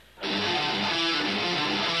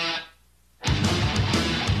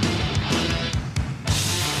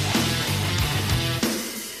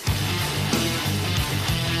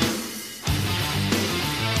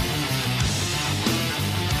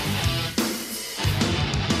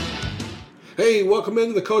Hey, welcome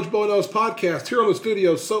into the Coach Bo Knows podcast here on the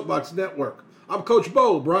Studio Soapbox Network. I'm Coach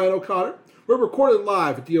Bo, Brian O'Connor. We're recorded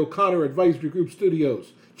live at the O'Connor Advisory Group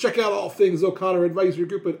Studios. Check out all things O'Connor Advisory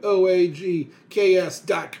Group at oagks.com.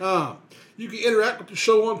 You can interact with the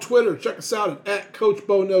show on Twitter. Check us out at Coach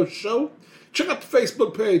Bo Knows Show. Check out the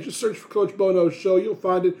Facebook page. Just search for Coach Bo Knows Show. You'll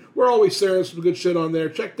find it. We're always sharing some good shit on there.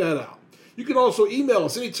 Check that out. You can also email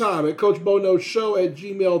us anytime at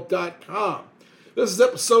coachboknowsshow@gmail.com. This is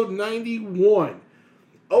episode 91.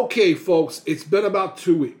 Okay, folks, it's been about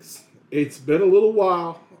 2 weeks. It's been a little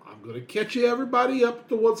while. I'm going to catch everybody up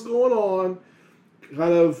to what's going on.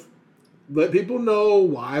 Kind of let people know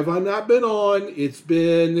why have I not been on. It's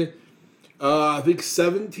been, I think,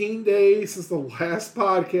 17 days since the last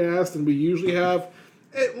podcast, and we usually have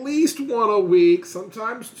at least one a week,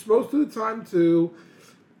 sometimes most of the time two.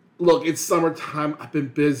 Look, it's summertime. I've been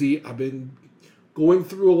busy. I've been going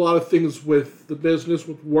through a lot of things with the business,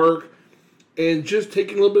 with work, and just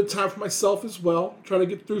taking a little bit of time for myself as well, trying to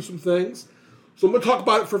get through some things. So I'm going to talk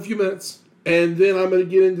about it for a few minutes, and then I'm going to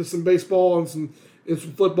get into some baseball and some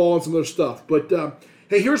football and some other stuff. But,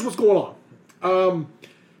 hey, here's what's going on.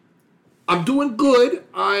 I'm doing good.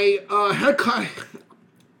 I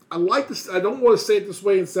like this. I don't want to say it this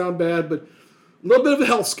way and sound bad, but a little bit of a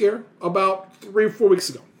health scare about 3 or 4 weeks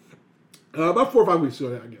ago. About 4 or 5 weeks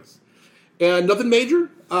ago, I guess. And nothing major,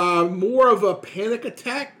 more of a panic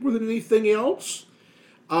attack more than anything else.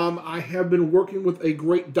 I have been working with a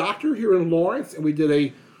great doctor here in Lawrence, and we did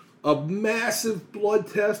a massive blood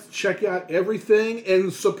test to check out everything.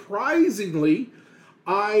 And surprisingly,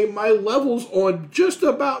 my levels on just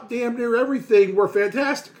about damn near everything were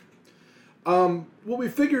fantastic. What we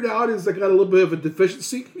figured out is I got a little bit of a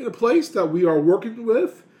deficiency in a place that we are working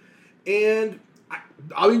with. And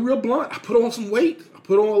I'll be real blunt, I put on some weight.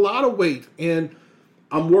 Put on a lot of weight, and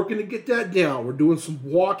I'm working to get that down. We're doing some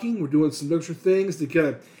walking. We're doing some extra things to kind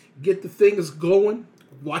of get the things going.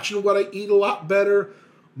 Watching what I eat a lot better.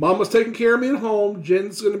 Mama's taking care of me at home.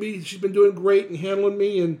 Jen's she's been doing great and handling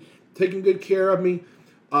me and taking good care of me.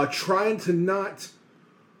 Trying to not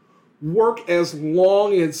work as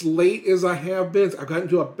long and as late as I have been. I've gotten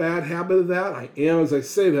into a bad habit of that. I am, as I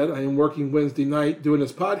say that, I am working Wednesday night doing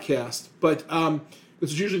this podcast, but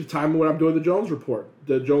this is usually the time when I'm doing the Jones Report.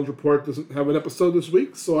 The Jones Report doesn't have an episode this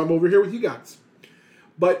week, so I'm over here with you guys.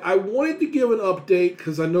 But I wanted to give an update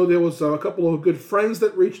because I know there was a couple of good friends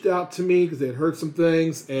that reached out to me because they had heard some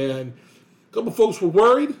things, and a couple of folks were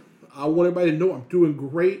worried. I want everybody to know I'm doing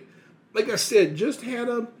great. Like I said, just had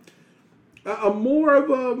a more of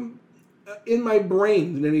in my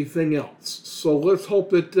brain than anything else. So let's hope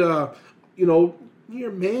that, you're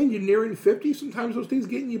nearing 50. Sometimes those things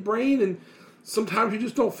get in your brain, and sometimes you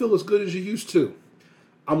just don't feel as good as you used to.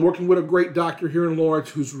 I'm working with a great doctor here in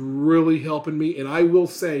Lawrence who's really helping me. And I will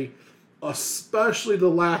say, especially the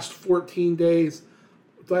last 14 days,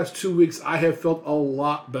 the last 2 weeks, I have felt a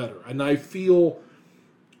lot better. And I feel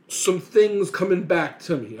some things coming back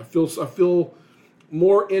to me. I feel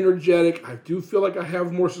more energetic. I do feel like I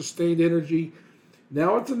have more sustained energy.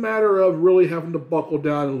 Now it's a matter of really having to buckle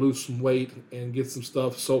down and lose some weight and get some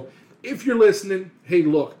stuff. So if you're listening, hey,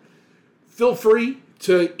 look, feel free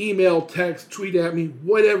to email, text, tweet at me,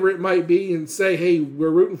 whatever it might be, and say, hey, we're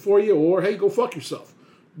rooting for you, or hey, go fuck yourself.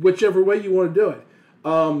 Whichever way you want to do it.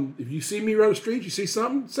 If you see me around the street, you see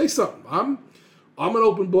something, say something. I'm an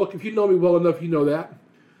open book. If you know me well enough, you know that.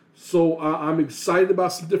 So I'm excited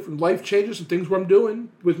about some different life changes and things where I'm doing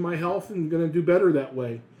with my health and going to do better that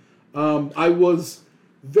way. I was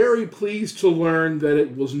very pleased to learn that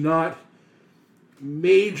it was not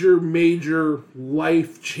major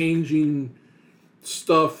life-changing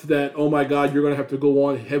stuff that, oh my God, you're going to have to go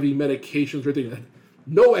on heavy medications or anything.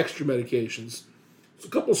 No extra medications. It's a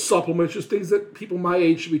couple supplements, just things that people my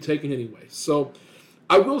age should be taking anyway. So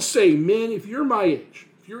I will say, men, if you're my age,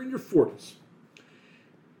 if you're in your 40s,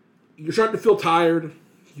 you're starting to feel tired,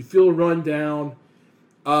 you feel run down,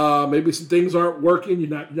 maybe some things aren't working, you're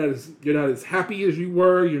not as happy as you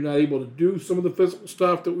were, you're not able to do some of the physical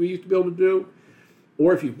stuff that we used to be able to do.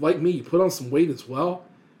 Or if you, like me, you put on some weight as well,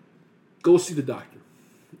 go see the doctor.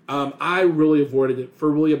 I really avoided it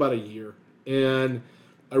for really about a year, and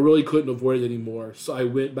I really couldn't avoid it anymore. So I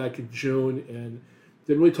went back in June and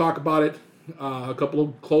didn't really talk about it. A couple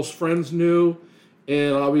of close friends knew,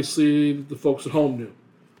 and obviously the folks at home knew.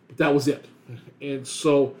 But that was it. And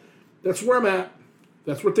so that's where I'm at.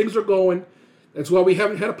 That's where things are going. That's why we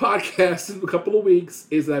haven't had a podcast in a couple of weeks,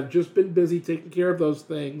 is I've just been busy taking care of those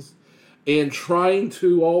things and trying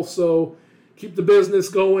to also keep the business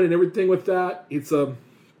going and everything with that. It's been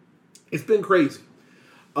crazy.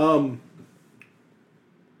 So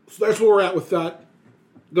that's where we're at with that.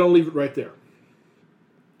 I'm going to leave it right there.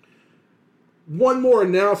 one more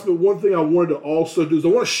announcement. One thing I wanted to also do is I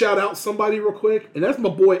want to shout out somebody real quick, and that's my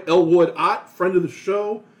boy Elwood Ott, friend of the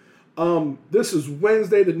show. This is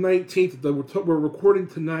Wednesday the 19th that we're recording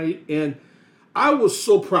tonight, and I was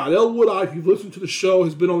so proud. Elwood Ott, if you've listened to the show,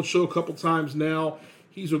 has been on the show a couple times now.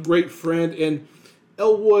 He's a great friend, and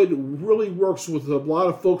Elwood really works with a lot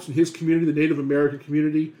of folks in his community, the Native American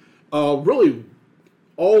community, really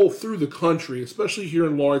all through the country, especially here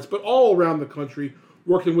in Lawrence, but all around the country,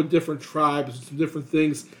 working with different tribes and some different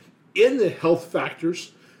things in the health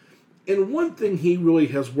factors. And one thing he really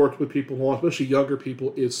has worked with people on, especially younger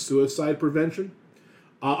people, is suicide prevention.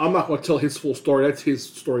 I'm not going to tell his full story. That's his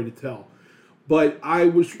story to tell. But I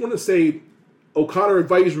just want to say O'Connor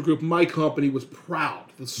Advisory Group, my company, was proud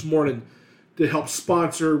this morning to help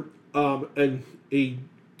sponsor a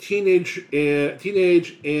teenage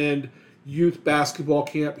and youth basketball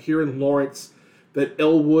camp here in Lawrence that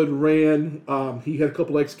Elwood ran. He had a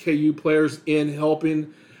couple ex-KU players in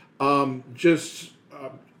helping.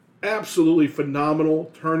 Absolutely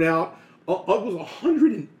phenomenal turnout. It was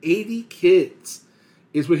 180 kids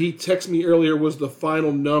is what he texted me earlier was the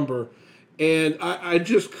final number. And I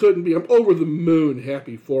just couldn't be. I'm over the moon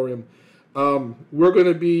happy for him. We're going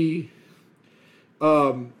to be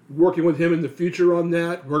working with him in the future on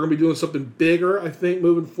that. We're going to be doing something bigger, I think,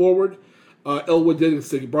 moving forward. Elwood did it.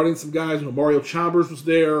 He brought in some guys. Mario Chambers was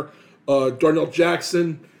there. Darnell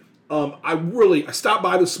Jackson. I stopped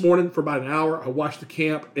by this morning for about an hour. I watched the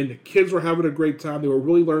camp, and the kids were having a great time. They were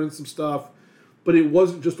really learning some stuff, but it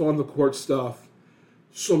wasn't just on the court stuff.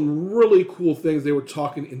 Some really cool things. They were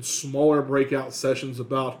talking in smaller breakout sessions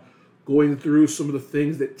about going through some of the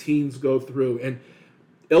things that teens go through. And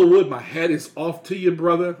Elwood, my hat is off to you,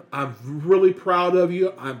 brother. I'm really proud of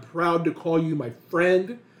you. I'm proud to call you my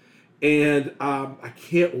friend. And I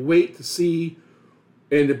can't wait to see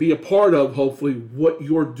and to be a part of, hopefully, what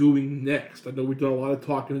you're doing next. I know we've done a lot of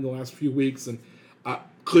talking in the last few weeks, and I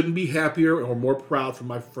couldn't be happier or more proud for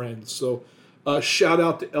my friends. So shout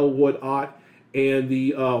out to Elwood Ott and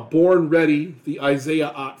the Born Ready, the Isaiah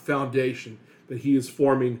Ott Foundation that he is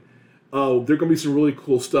forming. They're going to be some really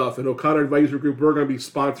cool stuff. And O'Connor Advisory Group, we're going to be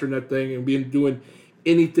sponsoring that thing and doing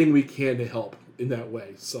anything we can to help in that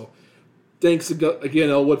way. So thanks again,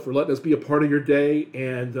 Elwood, for letting us be a part of your day.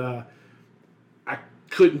 And I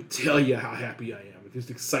couldn't tell you how happy I am. I'm just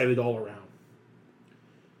excited all around.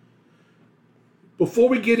 Before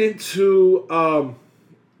we get into,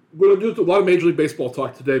 we're going to do a lot of Major League Baseball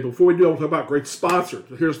talk today. Before we do, I want to talk about great sponsors.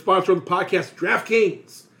 Here's a sponsor of the podcast,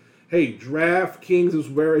 DraftKings. Hey, DraftKings is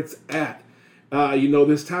where it's at.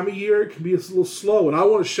 This time of year it can be a little slow. And I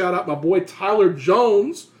want to shout out my boy Tyler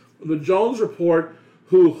Jones from the Jones Report,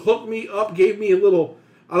 who hooked me up, gave me a little,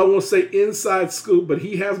 I don't want to say inside scoop, but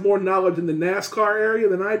he has more knowledge in the NASCAR area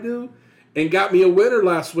than I do, and got me a winner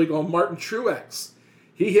last week on Martin Truex.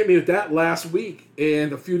 He hit me with that last week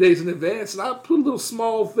and a few days in advance, and I put a little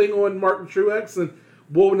small thing on Martin Truex, and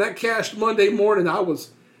boy, when that cashed Monday morning, I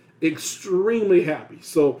was extremely happy.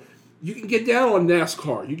 So you can get down on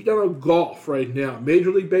NASCAR. You can get down on golf right now.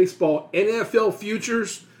 Major League Baseball, NFL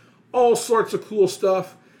futures, all sorts of cool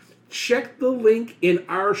stuff. Check the link in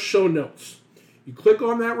our show notes. You click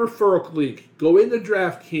on that referral link. Go into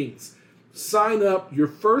DraftKings. Sign up. Your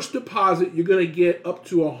first deposit, you're going to get up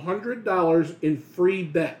to $100 in free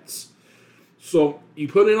bets. So you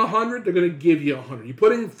put in $100, they're going to give you $100. You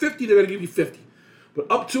put in $50, they're going to give you $50. But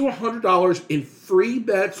up to $100 in free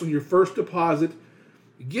bets on your first deposit.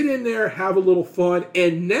 Get in there, have a little fun.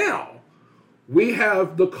 And now we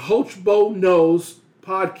have the Coach Bo Knows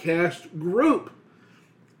podcast group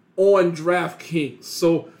on DraftKings.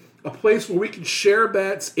 So a place where we can share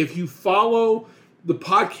bets. If you follow the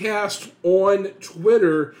podcast on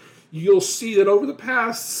Twitter, you'll see that over the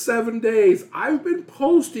past 7 days, I've been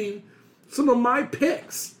posting some of my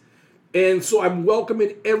picks. And so I'm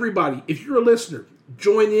welcoming everybody. If you're a listener,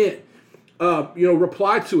 join in.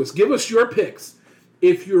 Reply to us. Give us your picks.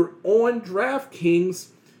 If you're on DraftKings,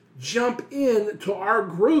 jump in to our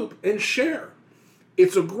group and share.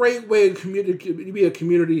 It's a great way to be a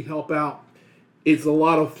community help out. It's a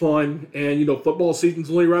lot of fun. And, football season's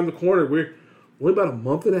only around the corner. We're only about a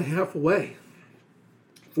month and a half away.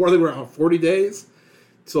 We're around 40 days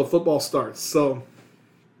till football starts. So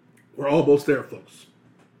we're almost there, folks.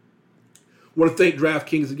 I want to thank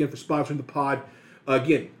DraftKings again for sponsoring the pod.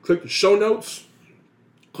 Again, click the show notes.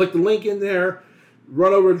 Click the link in there.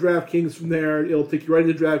 Run over to DraftKings from there. It'll take you right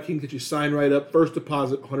into DraftKings, get you signed right up. First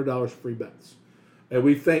deposit, $100 free bets. And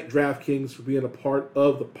we thank DraftKings for being a part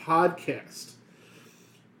of the podcast.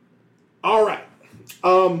 All right.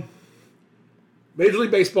 Major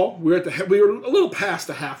League Baseball. We were a little past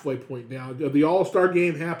the halfway point now. The All-Star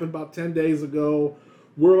game happened about 10 days ago.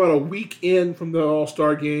 We're about a week in from the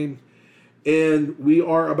All-Star game, and we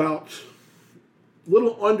are about a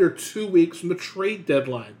little under 2 weeks from the trade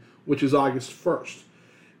deadline, which is August 1st.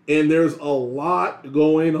 And there's a lot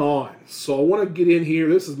going on. So I want to get in here.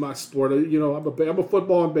 This is my sport. I'm a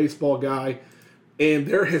football and baseball guy, and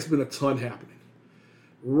there has been a ton happening.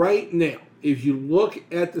 Right now, if you look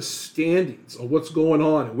at the standings of what's going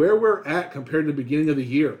on and where we're at compared to the beginning of the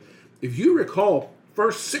year, if you recall,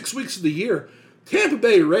 first 6 weeks of the year, Tampa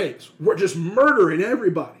Bay Rays were just murdering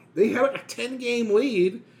everybody. They had a 10-game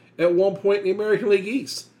lead at one point in the American League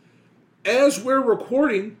East. As we're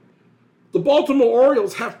recording, the Baltimore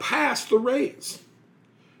Orioles have passed the Rays.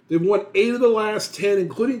 They've won 8 of the last 10,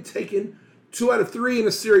 including taking 2 out of 3 in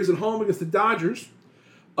a series at home against the Dodgers.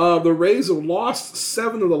 The Rays have lost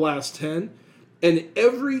 7 of the last 10, and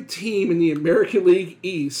every team in the American League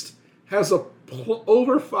East has a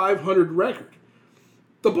over 500 record.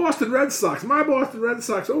 The Boston Red Sox, my Boston Red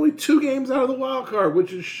Sox, are only 2 games out of the wild card,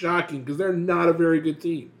 which is shocking because they're not a very good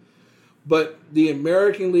team. But the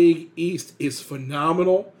American League East is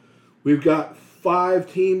phenomenal. We've got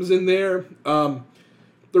 5 teams in there. The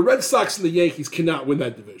Red Sox and the Yankees cannot win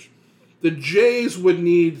that division. The Jays would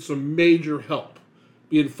need some major help,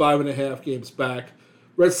 being 5.5 games back.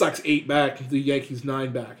 Red Sox 8 back, the Yankees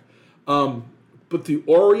 9 back. But the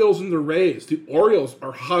Orioles and the Rays, the Orioles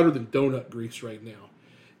are hotter than donut grease right now.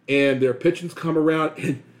 And their pitching's come around,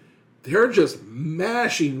 and they're just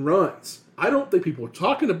mashing runs. I don't think people are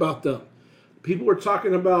talking about them. People are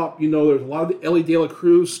talking about, there's a lot of the Ellie De La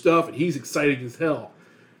Cruz stuff, and he's exciting as hell.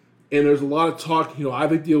 And there's a lot of talk, I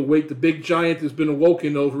think the big giant has been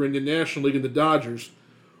awoken over in the National League and the Dodgers.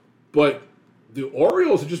 But the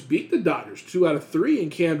Orioles have just beat the Dodgers 2 out of 3 in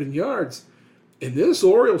Camden Yards. And this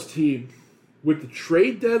Orioles team, with the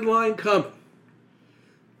trade deadline coming,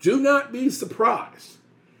 do not be surprised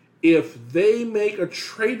if they make a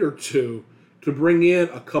trade or two to bring in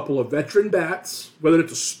a couple of veteran bats, whether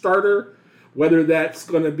it's a starter, whether that's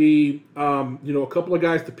going to be, a couple of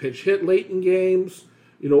guys to pitch hit late in games,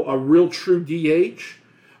 a real true DH,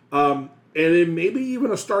 and then maybe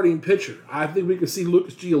even a starting pitcher. I think we could see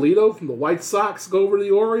Lucas Giolito from the White Sox go over to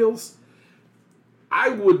the Orioles. I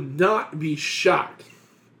would not be shocked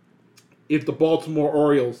if the Baltimore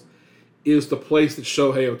Orioles is the place that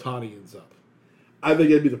Shohei Ohtani ends up. I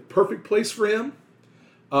think it'd be the perfect place for him.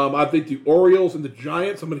 I think the Orioles and the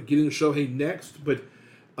Giants, I'm going to get into Shohei next, but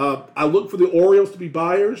I look for the Orioles to be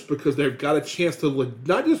buyers because they've got a chance to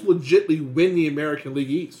not just legitimately win the American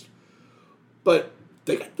League East, but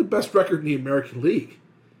they got the best record in the American League.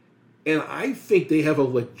 And I think they have a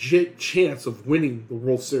legit chance of winning the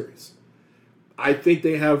World Series. I think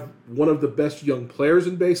they have one of the best young players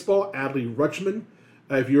in baseball, Adley Rutschman.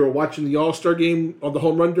 If you were watching the All-Star game on the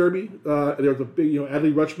Home Run Derby, there was a big,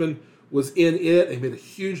 Adley Rutschman was in it. They made a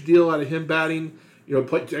huge deal out of him batting,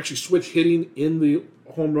 to actually switch hitting in the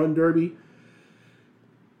Home Run Derby.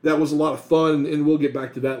 That was a lot of fun, and we'll get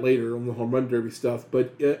back to that later on the Home Run Derby stuff.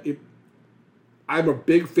 But I'm a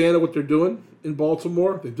big fan of what they're doing in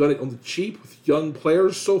Baltimore. They've done it on the cheap with young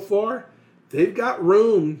players so far. They've got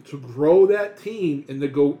room to grow that team and to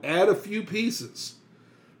go add a few pieces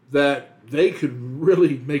that they could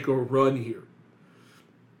really make a run here.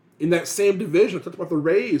 In that same division, I talked about the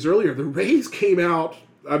Rays earlier. The Rays came out,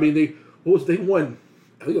 they won,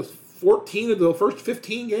 I think it was 14 of the first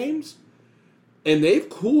 15 games, and they've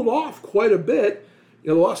cooled off quite a bit.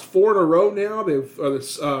 They lost 4 in a row now. They've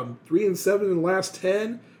 3-7 in the last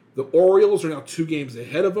 10. The Orioles are now 2 games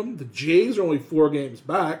ahead of them. The Jays are only 4 games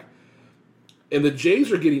back, and the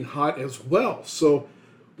Jays are getting hot as well. So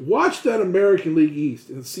watch that American League East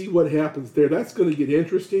and see what happens there. That's going to get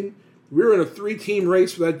interesting. We're in a 3-team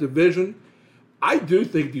race for that division. I do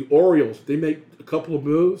think the Orioles, they make a couple of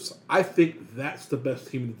moves. I think that's the best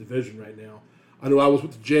team in the division right now. I know I was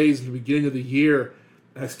with the Jays in the beginning of the year,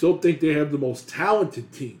 and I still think they have the most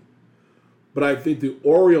talented team. But I think the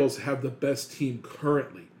Orioles have the best team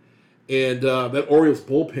currently. And that Orioles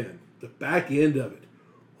bullpen, the back end of it,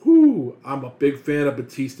 I'm a big fan of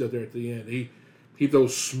Batista there at the end. He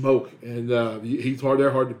throws smoke, and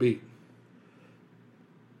they're hard to beat.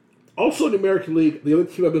 Also in the American League, the other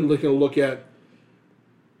team I've been looking to look at,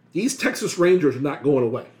 these Texas Rangers are not going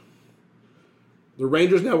away. The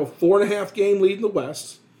Rangers now have a 4.5 game lead in the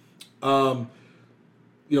West. They won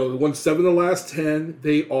 7 of the last 10.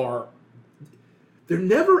 They're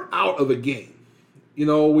never out of a game.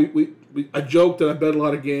 I joke that I bet a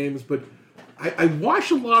lot of games, but I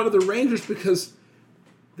watch a lot of the Rangers because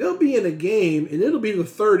they'll be in a game and it'll be the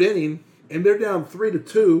 3rd inning and they're down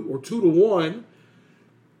 3-2 or 2-1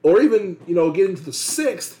 or even, get into the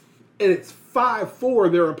 6th, and it's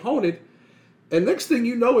 5-4 their opponent, and next thing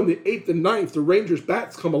you know, in the 8th and 9th, the Rangers'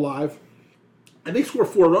 bats come alive, and they score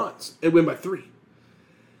 4 runs and win by 3.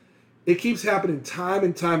 It keeps happening time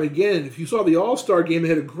and time again. If you saw the All-Star game, they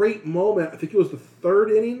had a great moment. I think it was the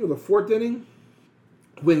 3rd inning or the 4th inning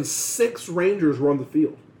when 6 Rangers were on the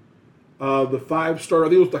field. The 5 starter, I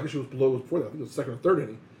think it was below before that. I think it was the 2nd or 3rd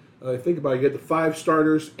inning. I think about it, you had the 5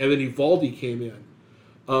 starters, and then Eovaldi came in.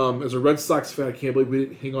 As a Red Sox fan, I can't believe we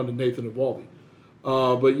didn't hang on to Nathan Eovaldi.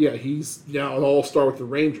 But yeah, he's now an all-star with the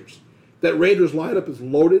Rangers. That Rangers lineup is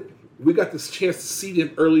loaded. We got this chance to see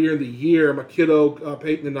them earlier in the year. My kiddo,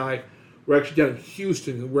 Peyton, and I were actually down in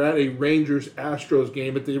Houston, and we're at a Rangers-Astros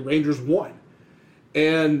game that the Rangers won.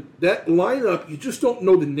 And that lineup, you just don't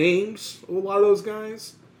know the names of a lot of those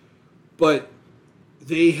guys, but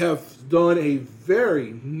they have done a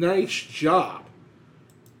very nice job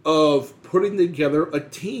of putting together a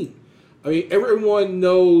team. I mean, everyone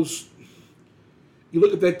knows. You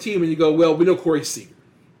look at that team and you go, well, we know Corey Seager.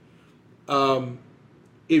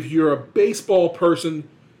 If you're a baseball person,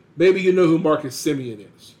 maybe you know who Marcus Semien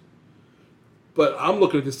is. But I'm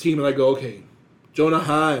looking at this team and I go, okay, Jonah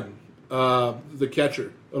Heim, the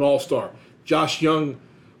catcher, an all-star. Josh Young,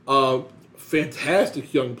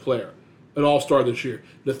 fantastic young player, an all-star this year.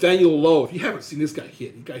 Nathaniel Lowe, if you haven't seen this guy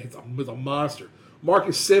hit, he hits a monster.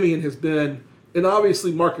 Marcus Semien has been, and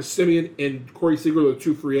obviously Marcus Semien and Corey Seager were the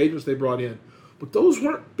 2 free agents they brought in. But those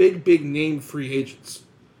weren't big name free agents.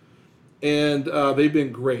 And they've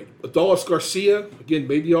been great. Adolis Garcia, again,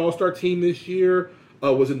 made the All-Star team this year,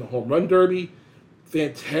 was in the Home Run Derby.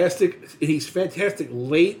 Fantastic. And he's fantastic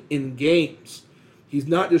late in games. He's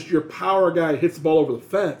not just your power guy who hits the ball over the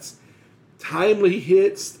fence. Timely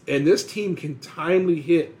hits, and this team can timely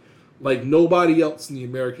hit like nobody else in the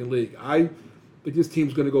American League. I think this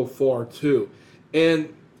team's going to go far, too.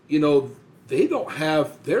 And, they don't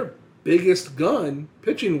have their biggest gun,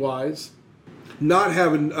 pitching-wise, not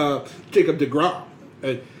having Jacob deGrom.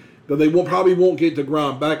 And they probably won't get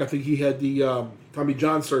deGrom back. I think he had the Tommy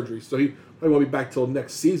John surgery, so he probably won't be back till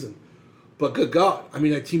next season. But good God, I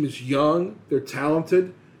mean, that team is young, they're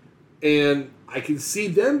talented, and I can see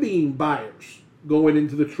them being buyers going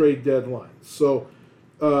into the trade deadline. So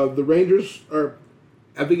the Rangers are,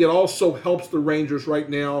 I think it also helps the Rangers right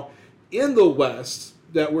now in the West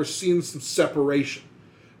that we're seeing some separation.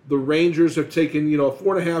 The Rangers have taken, a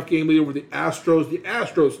 4.5 game lead over the Astros. The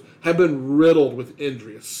Astros have been riddled with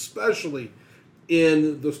injury, especially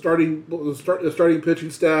in the starting pitching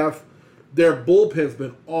staff. Their bullpen's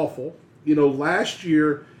been awful. Last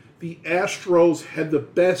year the Astros had the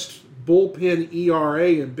best bullpen ERA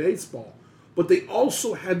in baseball, but they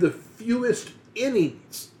also had the fewest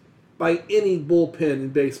innings by any bullpen in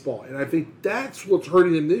baseball. And I think that's what's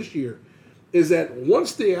hurting them this year, is that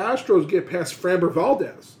once the Astros get past Framber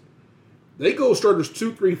Valdez, they go starters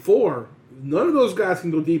 2, 3, 4. None of those guys can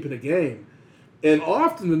go deep in a game. And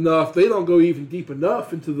often enough, they don't go even deep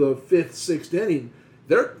enough into the 5th, 6th inning.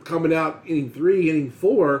 They're coming out inning 3, inning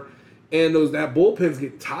 4, and that bullpens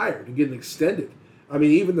get tired and getting extended. I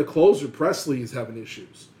mean, even the closer, Presley, is having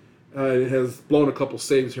issues. It has blown a couple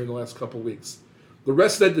saves here in the last couple weeks. The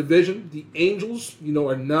rest of that division, the Angels,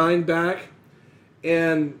 are 9 back.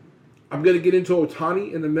 And I'm going to get into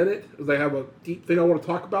Ohtani in a minute, because I have a deep thing I want to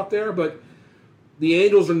talk about there. But the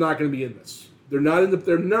Angels are not going to be in this. They're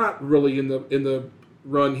not really in the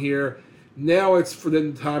run here. Now it's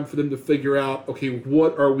time for them to figure out, okay,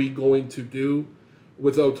 what are we going to do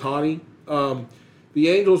with Ohtani? The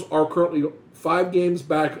Angels are currently 5 games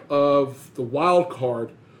back of the wild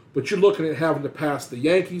card, but you're looking at having to pass the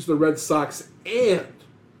Yankees, the Red Sox, and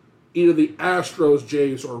either the Astros,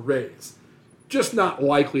 Jays, or Rays. Just not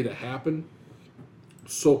likely to happen.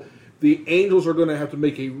 So the Angels are going to have to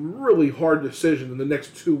make a really hard decision in the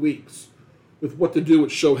next 2 weeks with what to do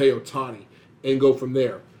with Shohei Ohtani and go from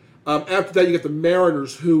there. After that, you got the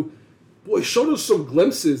Mariners, who, showed us some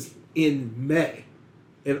glimpses in May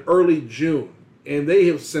and early June, and they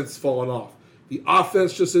have since fallen off. The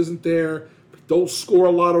offense just isn't there. Don't score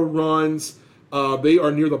a lot of runs. They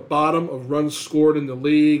are near the bottom of runs scored in the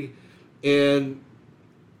league, and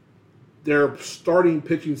their starting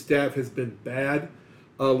pitching staff has been bad.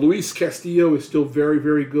 Luis Castillo is still very,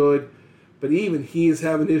 very good, but even he is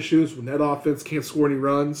having issues when that offense can't score any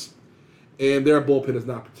runs, and their bullpen is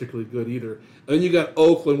not particularly good either. And then you got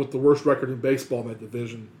Oakland with the worst record in baseball in that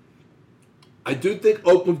division. I do think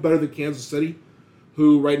Oakland's better than Kansas City,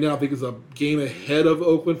 who right now I think is a game ahead of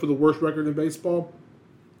Oakland for the worst record in baseball.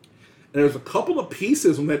 And there's a couple of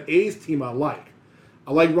pieces on that A's team I like.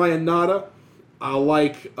 I like Ryan Nada. I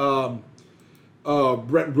like Brent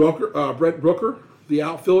Brooker, the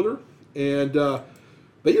outfielder, and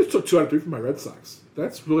they just took 2 out of 3 from my Red Sox.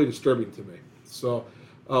 That's really disturbing to me. So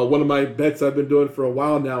one of my bets I've been doing for a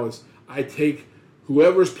while now is I take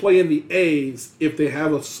whoever's playing the A's if they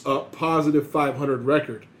have a positive 500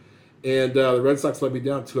 record. And the Red Sox let me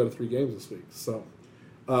down 2 out of 3 games this week. So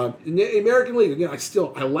in the American League, again,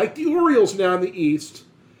 I like the Orioles now in the East.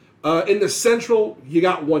 In the Central, you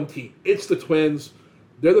got one team. It's the Twins.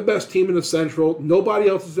 They're the best team in the Central. Nobody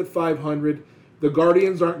else is at 500. The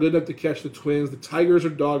Guardians aren't good enough to catch the Twins. The Tigers are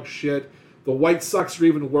dog shit. The White Sox are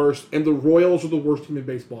even worse. And the Royals are the worst team in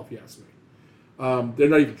baseball, if you ask me. They're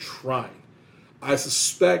not even trying. I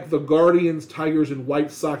suspect the Guardians, Tigers, and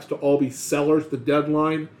White Sox to all be sellers at the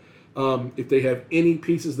deadline. If they have any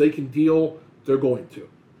pieces they can deal, they're going to.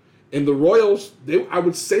 And the Royals, I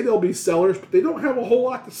would say they'll be sellers, but they don't have a whole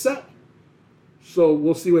lot to sell. So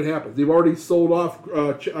we'll see what happens. They've already sold off.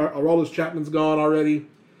 Aroldis Chapman's gone already.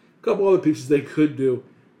 A couple other pieces they could do.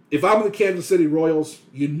 If I'm the Kansas City Royals,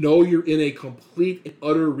 you know you're in a complete and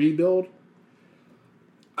utter rebuild.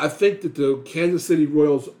 I think that the Kansas City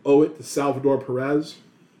Royals owe it to Salvador Perez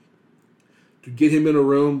to get him in a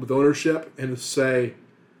room with ownership and to say,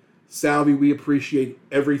 Salvi, we appreciate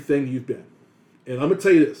everything you've been. And I'm going to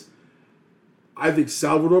tell you this. I think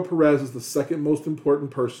Salvador Perez is the second most important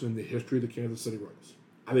person in the history of the Kansas City Royals.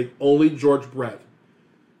 I think only George Brett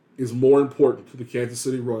is more important to the Kansas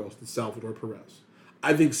City Royals than Salvador Perez.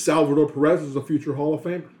 I think Salvador Perez is a future Hall of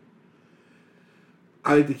Famer.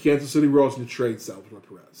 I think the Kansas City Royals need to trade Salvador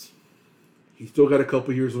Perez. He's still got a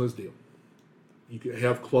couple years on his deal. You can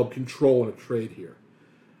have club control in a trade here.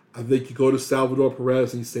 I think you go to Salvador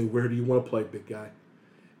Perez and you say, where do you want to play, big guy?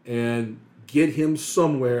 And get him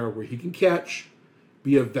somewhere where he can catch,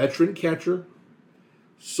 be a veteran catcher,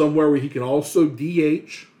 somewhere where he can also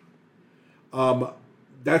DH.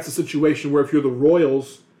 That's a situation where if you're the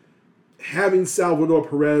Royals, having Salvador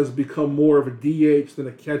Perez become more of a DH than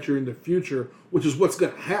a catcher in the future, which is what's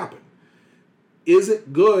going to happen,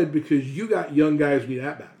 isn't good because you got young guys who need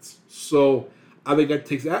at-bats. So I think that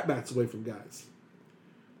takes at-bats away from guys.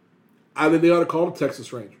 I think they ought to call the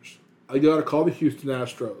Texas Rangers. I think they ought to call the Houston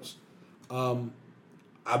Astros.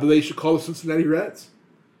 I believe they should call the Cincinnati Reds.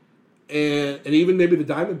 And even maybe the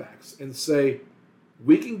Diamondbacks and say,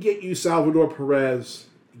 we can get you Salvador Perez,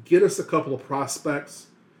 get us a couple of prospects,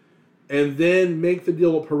 and then make the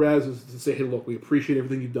deal with Perez and say, hey, look, we appreciate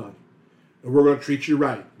everything you've done. And we're going to treat you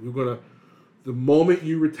right. The moment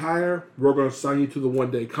you retire, we're going to sign you to the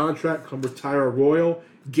one-day contract, come retire a Royal,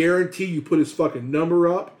 guarantee you put his fucking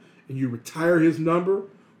number up, and you retire his number,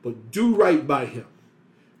 but do right by him.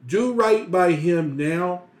 Do right by him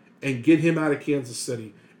now and get him out of Kansas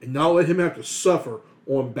City and not let him have to suffer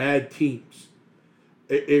on bad teams.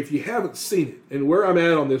 If you haven't seen it, and where I'm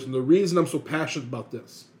at on this, and the reason I'm so passionate about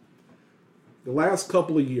this, the last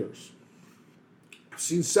couple of years, I've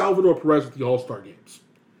seen Salvador Perez at the All-Star games.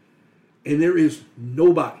 And there is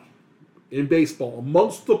nobody in baseball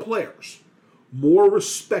amongst the players more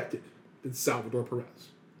respected than Salvador Perez.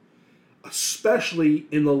 Especially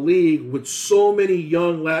in the league with so many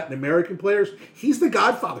young Latin American players. He's the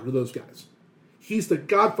godfather of those guys. He's the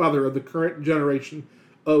godfather of the current generation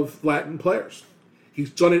of Latin players.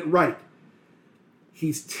 He's done it right.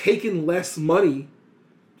 He's taken less money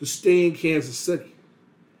to stay in Kansas City.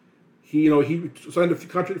 He signed a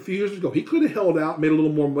contract a few years ago. He could have held out, made a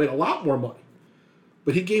lot more money.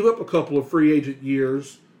 But he gave up a couple of free agent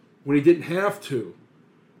years when he didn't have to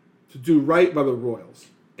do right by the Royals.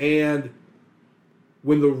 And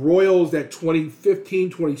when the Royals, that 2015,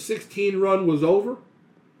 2016 run was over,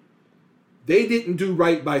 they didn't do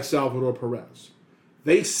right by Salvador Perez.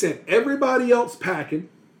 They sent everybody else packing,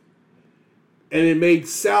 and it made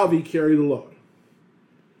Salvi carry the load.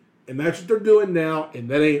 And that's what they're doing now, and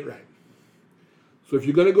that ain't right. So if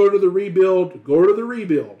you're going to go to the rebuild, go to the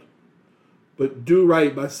rebuild. But do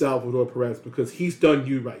right by Salvador Perez because he's done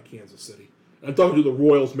you right, Kansas City. I'm talking to the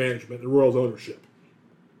Royals management, the Royals ownership.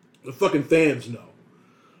 The fucking fans know.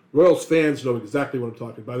 Royals fans know exactly what I'm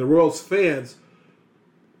talking about. The Royals fans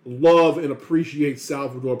love and appreciate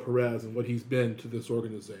Salvador Perez and what he's been to this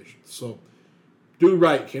organization. So do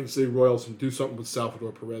right, Kansas City Royals, and do something with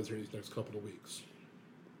Salvador Perez here in these next couple of weeks.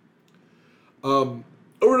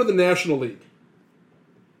 Over to the National League.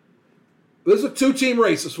 There's a 2-team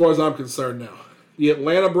race as far as I'm concerned now. The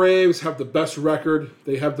Atlanta Braves have the best record.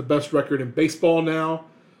 They have the best record in baseball now.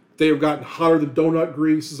 They have gotten hotter than donut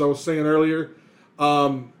grease, as I was saying earlier.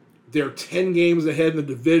 They're 10 games ahead in the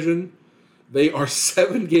division. They are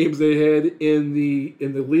 7 games ahead in the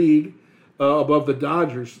league above the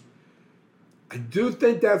Dodgers. I do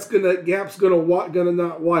think gap's gonna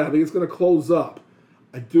not widen. I think it's gonna close up.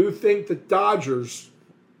 I do think the Dodgers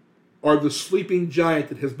are the sleeping giant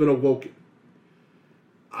that has been awoken.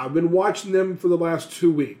 I've been watching them for the last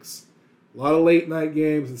 2 weeks. A lot of late night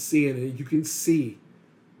games and seeing it. You can see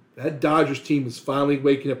that Dodgers team is finally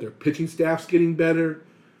waking up. Their pitching staff's getting better.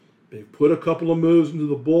 They've put a couple of moves into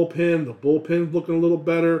the bullpen. The bullpen's looking a little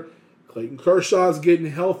better. Clayton Kershaw's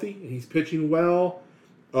getting healthy, and he's pitching well.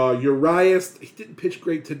 Urias, he didn't pitch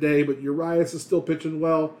great today, but Urias is still pitching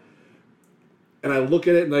well. And I look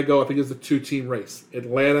at it and I go, I think it's a two-team race,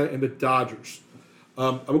 Atlanta and the Dodgers.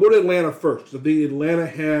 I'm going to go to Atlanta first. I think Atlanta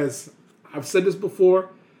has, I've said this before,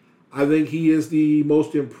 I think he is the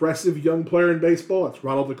most impressive young player in baseball. It's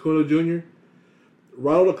Ronald Acuna Jr.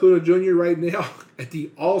 Ronald Acuna Jr. right now at the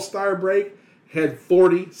All-Star break had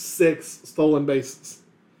 46 stolen bases.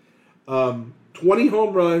 20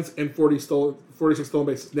 home runs and 46 stolen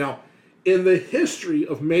bases. Now, in the history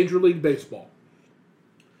of Major League Baseball,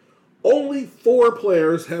 only 4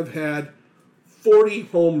 players have had 40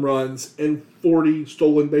 home runs and 40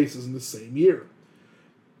 stolen bases in the same year.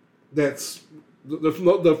 That's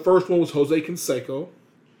the first one was Jose Canseco,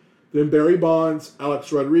 then Barry Bonds,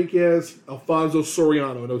 Alex Rodriguez, Alfonso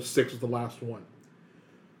Soriano in 06 was the last one.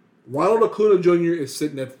 Ronald Acuna Jr. is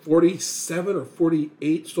sitting at 47 or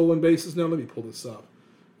 48 stolen bases now. Let me pull this up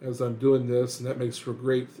as I'm doing this, and that makes for a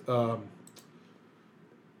great time.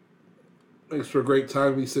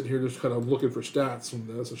 We sit here just kind of looking for stats on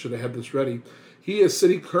this. I should have had this ready. He is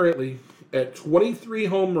sitting currently at 23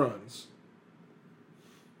 home runs,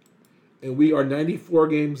 and we are 94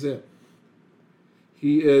 games in.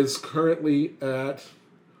 He is currently at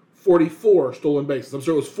 44 stolen bases. I'm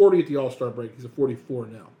sorry, it was 40 at the All-Star break. He's at 44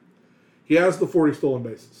 now. He has the 40 stolen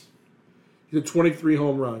bases. He's at 23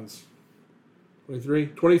 home runs.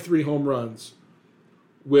 23 home runs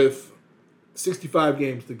with 65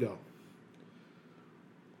 games to go.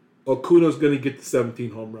 Acuna's going to get to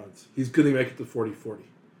 17 home runs. He's going to make it to 40-40.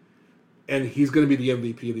 And he's going to be the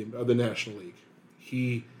MVP of the National League.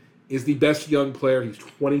 He is the best young player. He's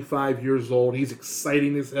 25 years old. He's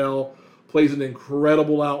exciting as hell. Plays an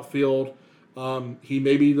incredible outfield. He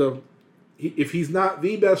may be if he's not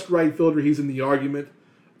the best right fielder, he's in the argument.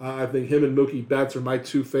 I think him and Mookie Betts are my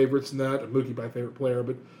two favorites in that. Mookie, my favorite player,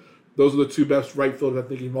 but those are the two best right fielders I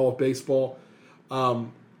think in all of baseball.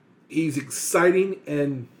 He's exciting,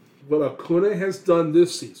 and what Acuna has done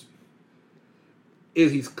this season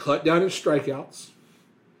is he's cut down his strikeouts.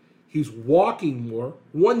 He's walking more.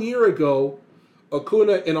 1 year ago,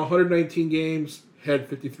 Acuna in 119 games had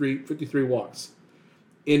 53 walks.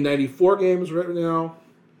 In 94 games right now,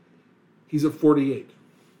 he's at 48.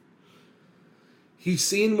 He's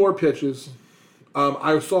seen more pitches.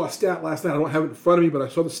 I saw a stat last night. I don't have it in front of me, but I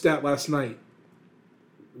saw the stat last night.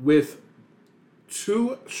 With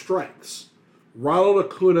 2 strikes, Ronald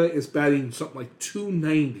Acuna is batting something like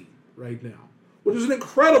 290 right now, which is an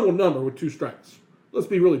incredible number with 2 strikes. Let's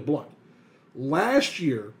be really blunt. Last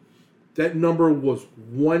year, that number was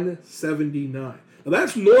 179. Now,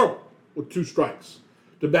 that's normal with 2 strikes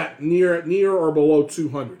to bat near or below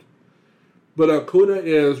 200. But Acuna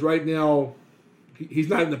is right now, he's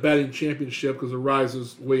not in the batting championship because the rise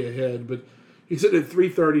is way ahead, but he's sitting at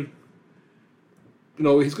 330. You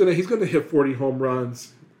know, he's gonna hit 40 home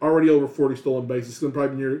runs, already over 40 stolen bases. He's gonna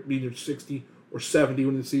probably be near 60 or 70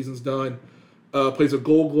 when the season's done. Plays a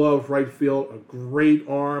Gold Glove right field, a great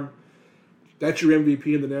arm. That's your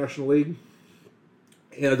MVP in the National League,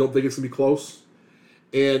 and I don't think it's gonna be close.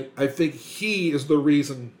 And I think he is the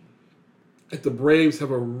reason that the Braves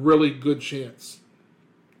have a really good chance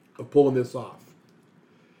of pulling this off.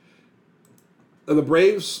 Now the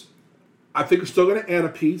Braves, I think, are still going to add a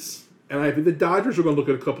piece, and I think the Dodgers are going to look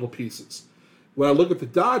at a couple of pieces. When I look at the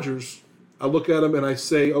Dodgers, I look at them and I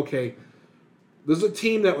say, okay, this is a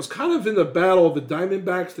team that was kind of in the battle of the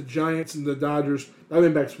Diamondbacks, the Giants, and the Dodgers.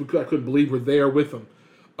 Diamondbacks, I couldn't believe were there with them.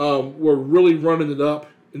 Were really running it up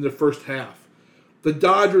in the first half. The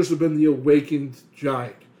Dodgers have been the awakened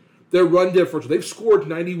giant. Their run differential, they've scored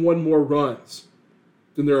 91 more runs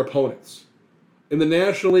than their opponents. In the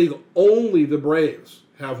National League, only the Braves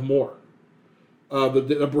have more.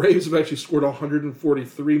 The Braves have actually scored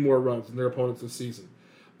 143 more runs than their opponents this season.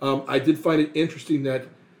 I did find it interesting that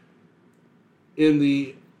in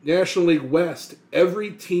the National League West,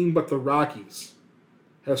 every team but the Rockies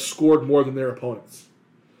has scored more than their opponents.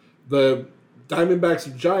 The Diamondbacks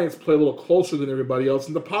and Giants play a little closer than everybody else,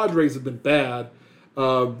 and the Padres have been bad,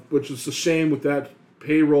 which is a shame with that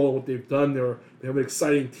payroll and what they've done there. They have an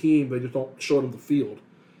exciting team, they just don't show it on the field.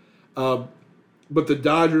 But the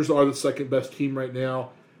Dodgers are the second best team right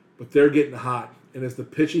now, but they're getting hot. And as the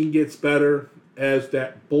pitching gets better, as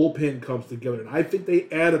that bullpen comes together, and I think they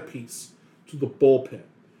add a piece to the bullpen.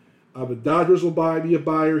 The Dodgers will be a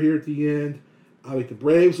buyer here at the end. I think the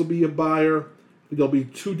Braves will be a buyer. I think there'll be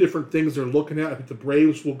two different things they're looking at. I think the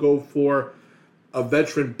Braves will go for a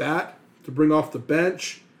veteran bat to bring off the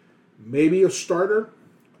bench, maybe a starter.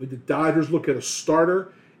 I think the Dodgers look at a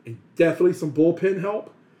starter and definitely some bullpen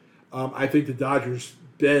help. I think the Dodgers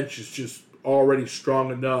bench is just already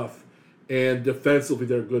strong enough, and defensively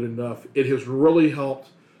they're good enough. It has really helped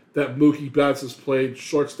that Mookie Betts has played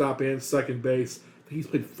shortstop and second base. I think he's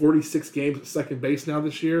played 46 games at second base now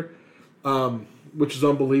this year, which is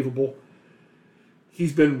unbelievable.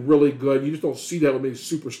 He's been really good. You just don't see that with many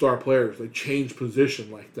superstar players. They change position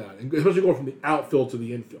like that, and especially going from the outfield to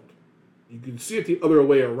the infield. You can see it the other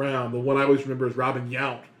way around. The one I always remember is Robin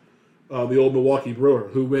Yount, the old Milwaukee Brewer,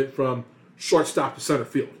 who went from shortstop to center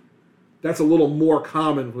field. That's a little more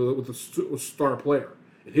common with a star player.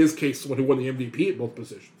 In his case, someone who won the MVP at both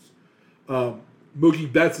positions.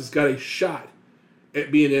 Mookie Betts has got a shot at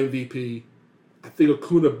being MVP. I think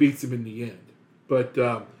Acuna beats him in the end.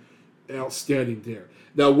 But outstanding there.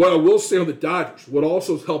 Now, what I will say on the Dodgers, what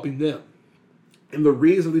also is helping them, and the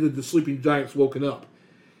reason that the sleeping Giants woken up,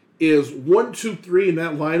 is 1, 2, 3 in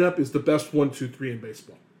that lineup is the best 1, 2, 3 in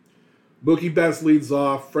baseball. Mookie Betts leads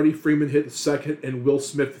off, Freddie Freeman hit the second, and Will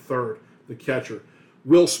Smith the third, the catcher.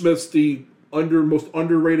 Will Smith's the most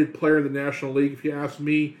underrated player in the National League, if you ask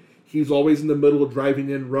me. He's always in the middle of driving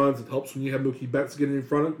in runs. It helps when you have Mookie Betts getting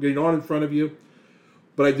on in front of you.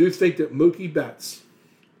 But I do think that Mookie Betts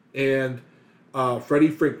and Freddie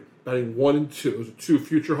Freeman, batting 1 and 2, those are two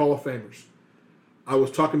future Hall of Famers. I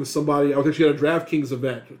was talking to somebody, I was actually at a DraftKings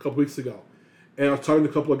event a couple weeks ago, and I was talking to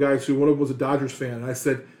a couple of guys who, one of them was a Dodgers fan, and I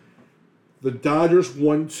said, the Dodgers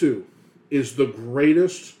 1-2 is the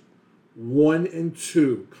greatest 1 and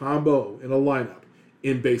 2 combo in a lineup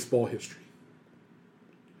in baseball history.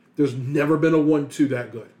 There's never been a 1-2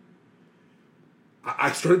 that good.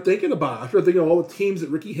 I started thinking about it. I started thinking of all the teams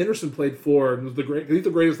that Ricky Henderson played for, and he's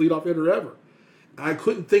the greatest leadoff hitter ever. And I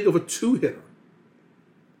couldn't think of a 2-hitter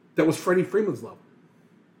that was Freddie Freeman's level.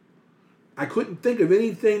 I couldn't think of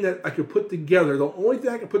anything that I could put together. The only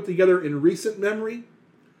thing I could put together in recent memory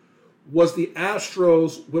was the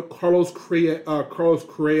Astros with Carlos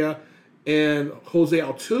Correa and Jose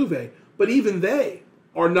Altuve, but even they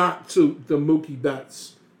are not to the Mookie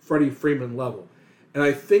Betts, Freddie Freeman level. And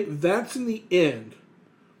I think that's in the end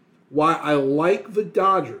why I like the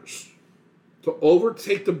Dodgers to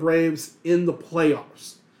overtake the Braves in the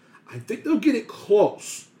playoffs. I think they'll get it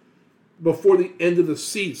close before the end of the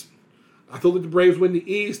season. I feel that the Braves win the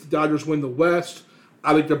East, the Dodgers win the West.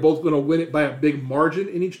 I think they're both going to win it by a big margin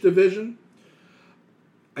in each division.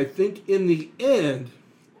 I think in the end,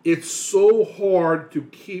 it's so hard to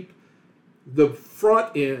keep the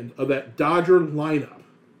front end of that Dodger lineup,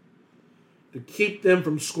 to keep them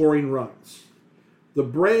from scoring runs. The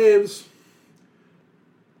Braves,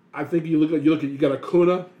 I think you got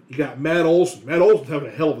Acuna, you got Matt Olson. Matt Olson's having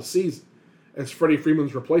a hell of a season as Freddie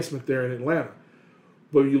Freeman's replacement there in Atlanta.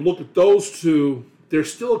 But when you look at those two,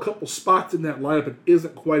 there's still a couple spots in that lineup that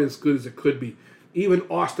isn't quite as good as it could be. Even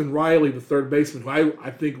Austin Riley, the third baseman, who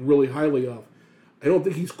I think really highly of, I don't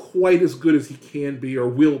think he's quite as good as he can be or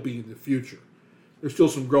will be in the future. There's still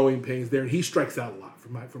some growing pains there, and he strikes out a lot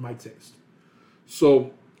for my taste.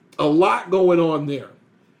 So, a lot going on there.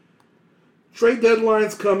 Trade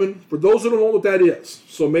deadline's coming. For those who don't know what that is,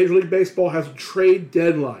 so Major League Baseball has a trade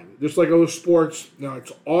deadline, just like other sports. Now,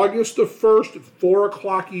 it's August the 1st at 4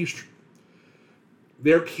 o'clock Eastern.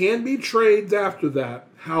 There can be trades after that.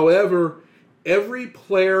 However, every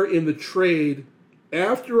player in the trade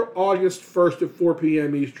after August 1st at 4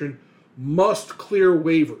 p.m. Eastern must clear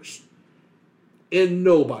waivers. And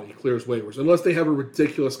nobody clears waivers unless they have a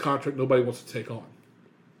ridiculous contract nobody wants to take on.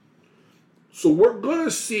 So we're going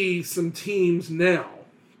to see some teams now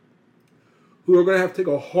who are going to have to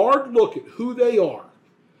take a hard look at who they are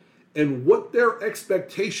and what their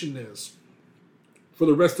expectation is for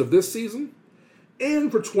the rest of this season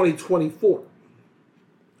and for 2024.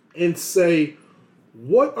 And say,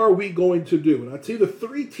 what are we going to do? And I tell you the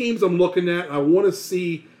three teams I'm looking at, I want to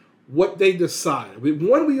see what they decide.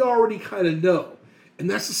 One we already kind of know, and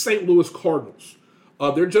that's the St. Louis Cardinals.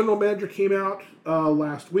 Their general manager came out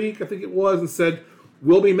last week, I think it was, and said,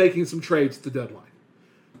 we'll be making some trades at the deadline.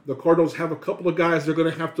 The Cardinals have a couple of guys they're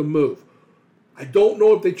going to have to move. I don't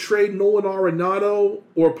know if they trade Nolan Arenado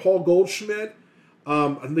or Paul Goldschmidt.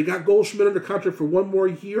 And they got Goldschmidt under contract for 1 more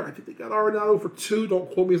year. I think they got Arenado for 2.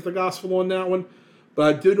 Don't quote me as the gospel on that one.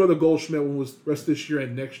 But I do know the Goldschmidt one was the rest of this year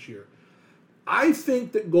and next year. I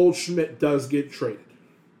think that Goldschmidt does get traded.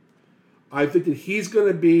 I think that he's going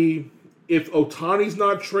to be, if Ohtani's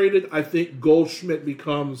not traded, I think Goldschmidt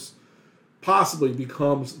becomes possibly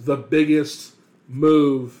becomes the biggest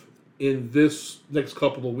move in this next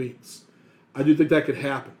couple of weeks. I do think that could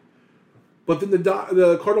happen. But then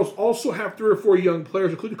the Cardinals also have 3 or 4 young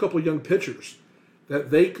players, including a couple of young pitchers, that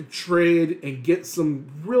they could trade and get some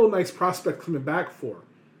real nice prospects coming back for.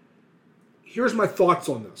 Here's my thoughts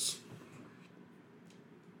on this.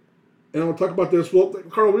 And I'll talk about this. Well,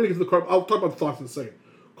 Cardinals, we're going to get to the Cardinals. I'll talk about the thoughts in a second.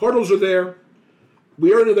 Cardinals are there.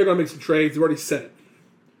 We already know they're going to make some trades. They've already said it.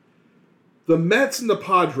 The Mets and the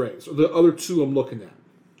Padres are the other two I'm looking at.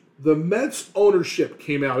 The Mets ownership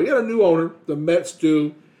came out. We got a new owner. The Mets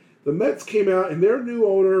do. The Mets came out, and their new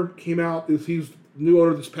owner came out. He's the new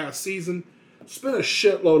owner this past season. Spent a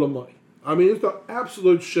shitload of money. I mean, it's an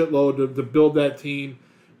absolute shitload to build that team.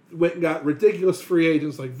 Went and got ridiculous free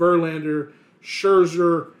agents like Verlander,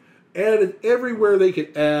 Scherzer, added everywhere they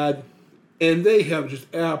could add, and they have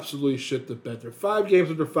just absolutely shit the bed. They're 5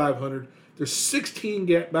 games under 500. They're 16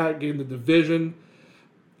 back in the division.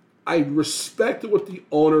 I respected what the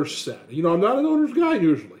owner said. You know, I'm not an owner's guy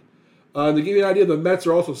usually. To give you an idea, the Mets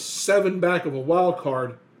are also 7 back of a wild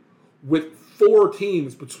card with 4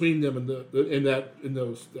 teams between them in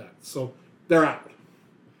those stats. So they're out.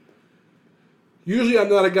 Usually I'm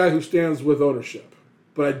not a guy who stands with ownership.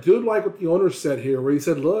 But I do like what the owner said here, where he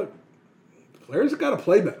said, look, players have got to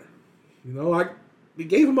play better. You know, we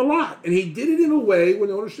gave him a lot. And he did it in a way, when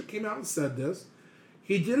the ownership came out and said this,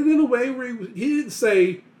 he did it in a way where he didn't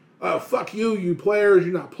say, oh, fuck you, you players,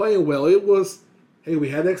 you're not playing well. It was, hey, we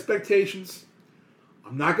had expectations.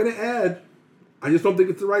 I'm not going to add. I just don't think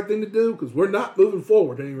it's the right thing to do because we're not moving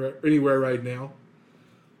forward anywhere right now.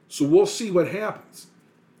 So we'll see what happens.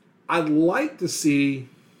 I'd like to see,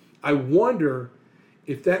 I wonder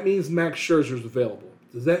if that means Max Scherzer is available.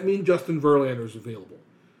 Does that mean Justin Verlander is available?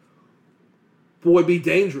 Boy, it'd be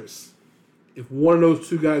dangerous if one of those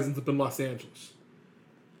 2 guys ends up in Los Angeles.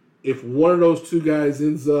 If one of those 2 guys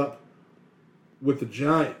ends up with the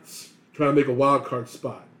Giants trying to make a wild card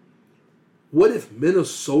spot. What if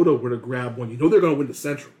Minnesota were to grab one? You know they're going to win the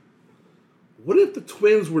Central. What if the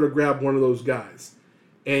Twins were to grab one of those guys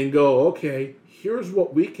and go, okay, here's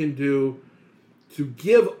what we can do to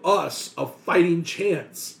give us a fighting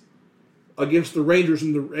chance against the Rangers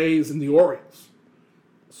and the Rays and the Orioles.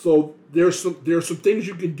 So there's some things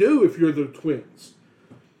you can do if you're the Twins.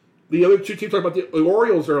 The other 2 teams talked about the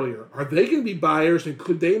Orioles earlier. Are they going to be buyers, and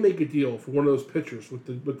could they make a deal for one of those pitchers with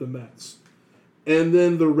the Mets? And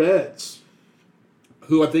then the Reds,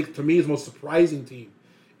 who I think to me is the most surprising team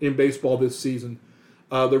in baseball this season.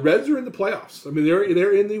 The Reds are in the playoffs. I mean,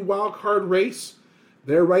 they're in the wild card race.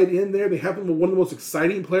 They're right in there. They have one of the most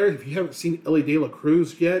exciting players. If you haven't seen Elly De La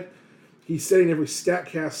Cruz yet, he's setting every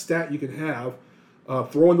StatCast stat you can have.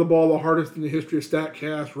 Throwing the ball the hardest in the history of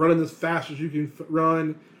StatCast, running as fast as you can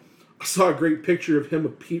run. I saw a great picture of him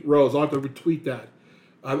with Pete Rose. I'll have to retweet that.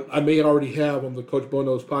 I may already have on the Coach Bo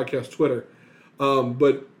Knows podcast Twitter.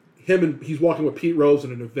 But he's walking with Pete Rose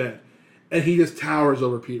in an event, and he just towers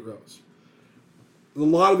over Pete Rose. There's a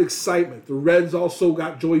lot of excitement. The Reds also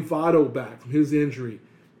got Joey Votto back from his injury,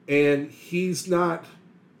 and he's not.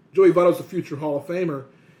 Joey Votto's a future Hall of Famer.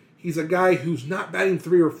 He's a guy who's not batting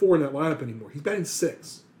 3 or 4 in that lineup anymore. He's batting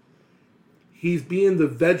 6. He's being the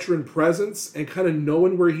veteran presence and kind of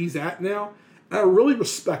knowing where he's at now. And I really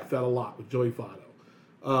respect that a lot with Joey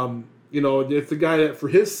Votto. You know, it's a guy that, for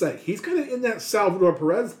his sake, he's kind of in that Salvador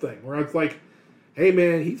Perez thing where it's like, hey,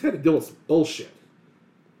 man, he's had to deal with some bullshit.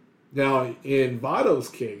 Now, in Votto's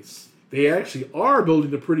case, they actually are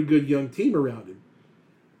building a pretty good young team around him.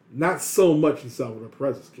 Not so much in Salvador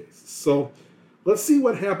Perez's case. So let's see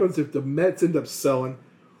what happens if the Mets end up selling.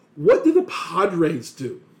 What do the Padres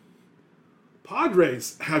do?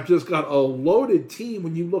 Padres have just got a loaded team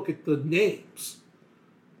when you look at the names.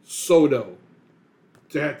 Soto,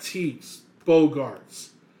 Tatis,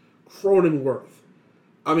 Bogarts, Cronenworth.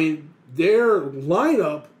 I mean, their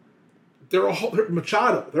lineup, they're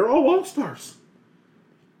Machado. They're all all-stars.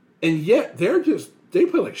 And yet, they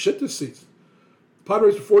play like shit this season.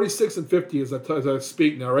 Padres are 46 and 50 as I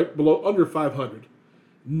speak now, right below, under 500.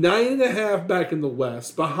 9.5 back in the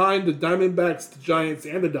West, behind the Diamondbacks, the Giants,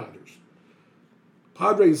 and the Dodgers.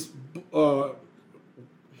 Padres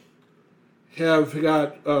have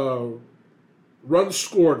got runs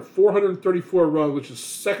scored, 434 runs, which is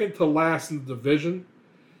second to last in the division.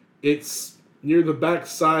 It's near the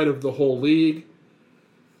backside of the whole league.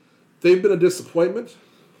 They've been a disappointment.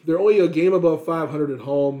 They're only a game above 500 at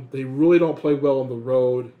home. They really don't play well on the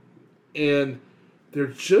road. And they're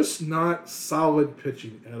just not solid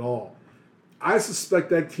pitching at all. I suspect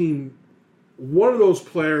that team, one of those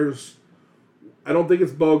players, I don't think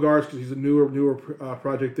it's Bogarts because he's a newer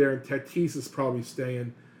project there, and Tatis is probably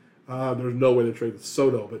staying. There's no way to trade with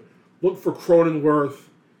Soto, but look for Cronenworth.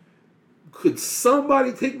 Could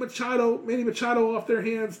somebody take Manny Machado off their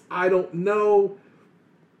hands? I don't know.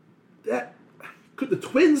 Could the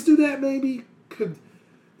Twins do that maybe? Could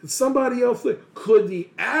somebody else could the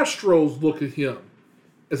Astros look at him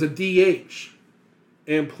as a DH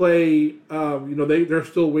and play, they're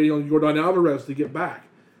still waiting on Yordan Alvarez to get back.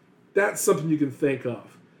 That's something you can think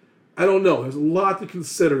of. I don't know. There's a lot to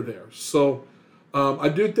consider there. So I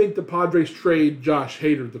do think the Padres trade Josh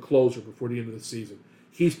Hader, the closer, before the end of the season.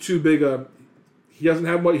 He's too big he doesn't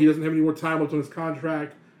have any more time left on his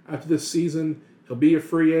contract after this season. He'll be a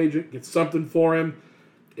free agent. Get something for him.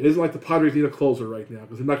 It isn't like the Padres need a closer right now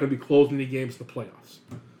because they're not going to be closing any games in the playoffs.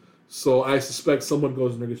 So I suspect someone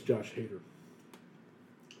goes in there against Josh Hader.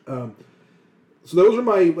 So those are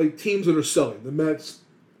my teams that are selling. The Mets,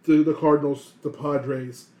 the Cardinals, the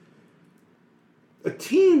Padres. A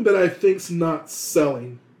team that I think's not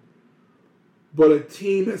selling, but a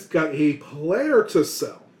team that's got a player to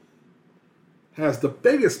sell, has the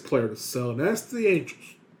biggest player to sell, and that's the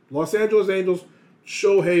Angels. Los Angeles Angels,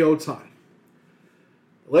 Shohei Ohtani.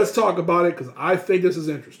 Let's talk about it because I think this is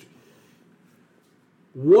interesting.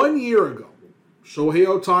 1 year ago, Shohei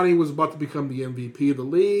Ohtani was about to become the MVP of the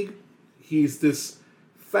league. He's this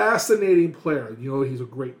fascinating player. He's a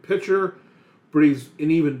great pitcher, but he's an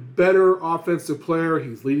even better offensive player.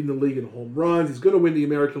 He's leading the league in home runs. He's going to win the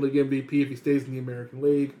American League MVP if he stays in the American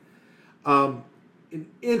League. An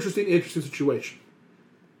interesting situation.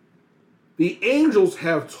 The Angels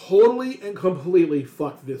have totally and completely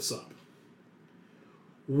fucked this up.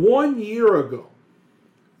 1 year ago,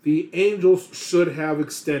 the Angels should have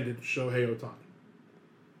extended Shohei Ohtani.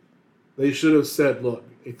 They should have said, look,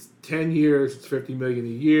 it's 10 years, it's $50 million a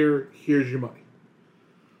year, here's your money.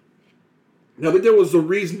 Now, but there was a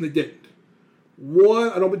reason they didn't. One,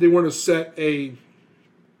 I don't think they want to set a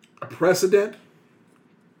precedent.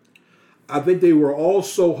 I think they were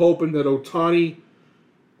also hoping that Ohtani,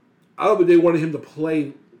 I don't think they wanted him to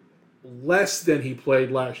play less than he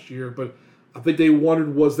played last year, but I think they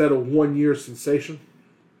wondered, was that a one-year sensation?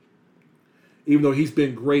 Even though he's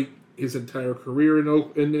been great his entire career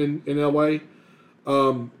in LA.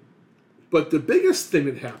 But the biggest thing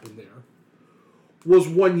that happened there was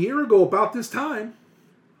 1 year ago, about this time,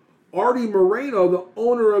 Artie Moreno, the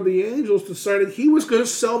owner of the Angels, decided he was going to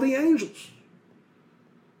sell the Angels.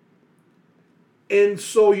 And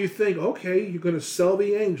so you think, okay, you're going to sell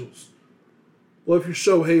the Angels. Well, if you're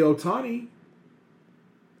Shohei Ohtani,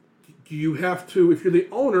 do you have to, if you're the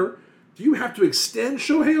owner, do you have to extend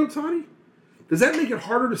Shohei Ohtani? Does that make it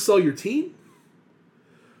harder to sell your team?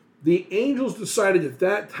 The Angels decided at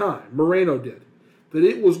that time, Moreno did, that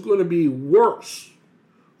it was going to be worse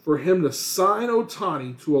for him to sign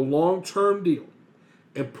Ohtani to a long-term deal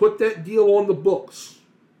and put that deal on the books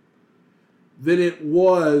than it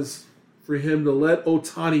was for him to let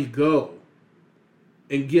Ohtani go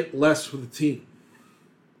and get less for the team.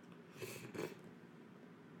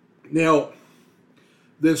 Now,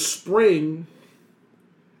 this spring,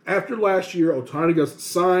 after last year, Ohtani doesn't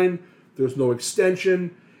sign, there's no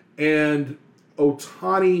extension, and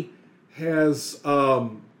Ohtani has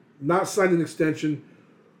not signed an extension,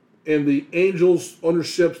 and the Angels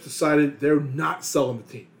ownerships decided they're not selling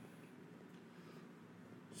the team.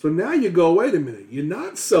 So now you go, wait a minute, you're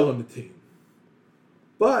not selling the team.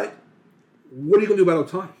 But what are you going to do about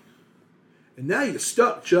Ohtani? And now you're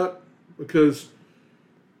stuck, Chuck, because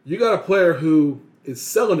you got a player who is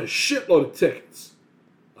selling a shitload of tickets.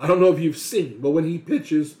 I don't know if you've seen, but when he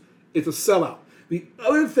pitches, it's a sellout. The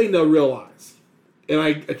other thing to realize, and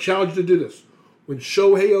I challenge you to do this, when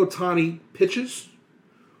Shohei Ohtani pitches,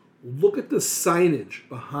 look at the signage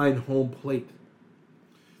behind home plate.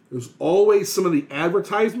 There's always some of the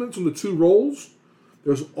advertisements on the two roles.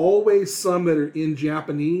 There's always some that are in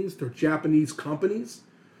Japanese. They're Japanese companies.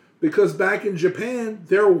 Because back in Japan,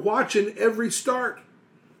 they're watching every start.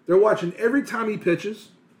 They're watching every time he pitches.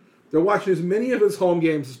 They're watching as many of his home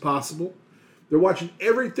games as possible. They're watching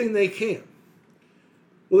everything they can.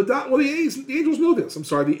 Well, the Angels know this.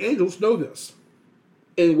 The Angels know this.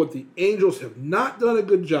 And what the Angels have not done a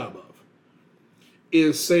good job of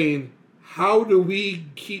is saying, how do we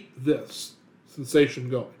keep this sensation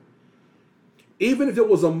going? Even if it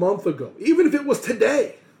was a month ago, even if it was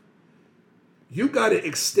today, you got to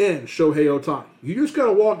extend Shohei Ohtani. You just got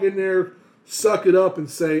to walk in there, suck it up, and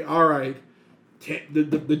say, all right,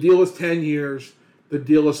 the deal is 10 years. The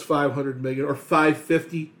deal is $500 million or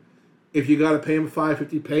 $550. If you got to pay him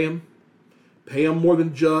 $550, pay him. Pay him more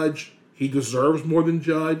than Judge. He deserves more than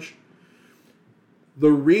Judge.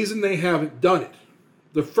 The reason they haven't done it,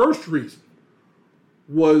 the first reason,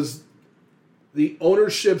 was the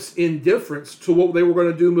ownership's indifference to what they were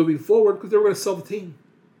going to do moving forward because they were going to sell the team.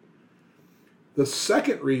 The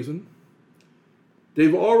second reason,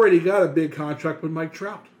 they've already got a big contract with Mike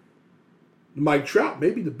Trout. Mike Trout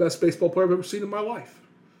may be the best baseball player I've ever seen in my life.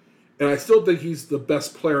 And I still think he's the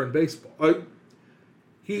best player in baseball.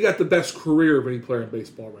 He got the best career of any player in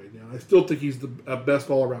baseball right now. I still think he's the best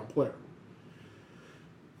all-around player.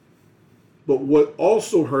 But what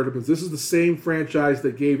also hurt him is this is the same franchise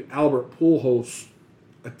that gave Albert Pujols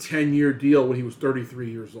a 10-year deal when he was 33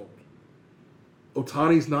 years old.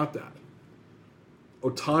 Ohtani's not that.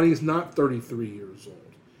 Ohtani's not 33 years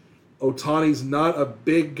old. Ohtani's not a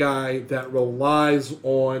big guy that relies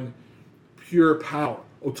on pure power.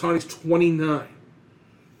 Ohtani's 29.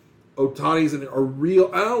 Ohtani's a real,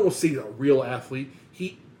 I don't want to say a real athlete.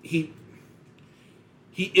 He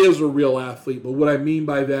is a real athlete, but what I mean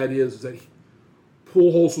by that is that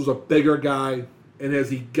Pujols was a bigger guy, and as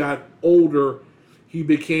he got older, he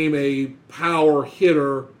became a power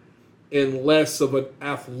hitter and less of an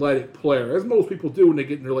athletic player, as most people do when they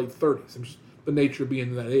get in their late 30s. It's the nature of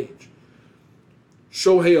being that age.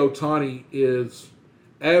 Shohei Ohtani is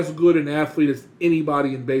as good an athlete as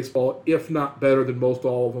anybody in baseball, if not better than most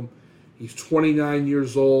all of them. He's 29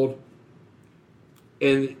 years old,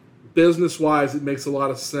 and business-wise, it makes a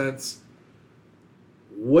lot of sense.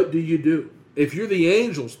 What do you do? If you're the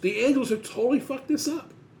Angels have totally fucked this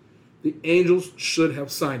up. The Angels should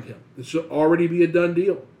have signed him. This should already be a done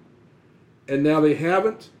deal. And now they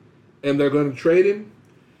haven't, and they're going to trade him,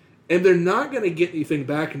 and they're not going to get anything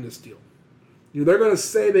back in this deal. They're going to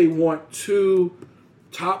say they want 2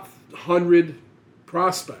 top 100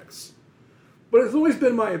 prospects. But it's always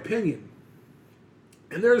been my opinion,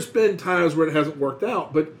 and there's been times where it hasn't worked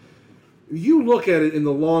out, but you look at it in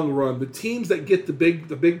the long run, the teams that get the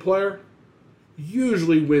big player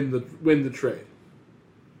usually win the trade.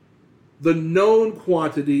 The known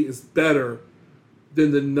quantity is better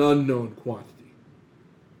than the unknown quantity.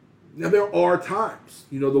 Now, there are times.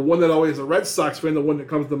 The one that always, a Red Sox fan, the one that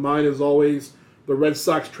comes to mind is always the Red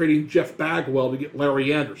Sox trading Jeff Bagwell to get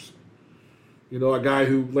Larry Anderson. A guy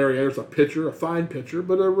who, Larry Anderson, a pitcher, a fine pitcher,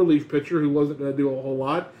 but a relief pitcher who wasn't going to do a whole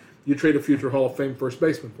lot. You trade a future Hall of Fame first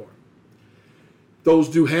baseman for him. Those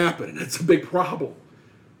do happen, and it's a big problem.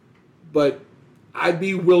 But I'd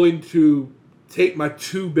be willing to take my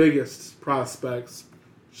 2 biggest prospects,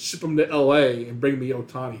 ship them to L.A., and bring me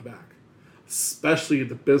Ohtani back. Especially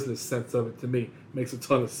the business sense of it, to me, makes a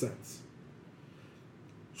ton of sense.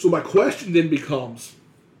 So my question then becomes,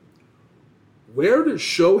 where does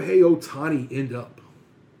Shohei Ohtani end up?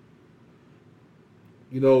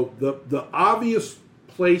 The obvious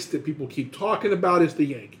place that people keep talking about is the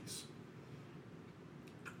Yankees.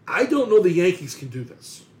 I don't know the Yankees can do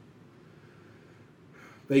this.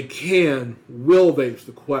 They can. Will they is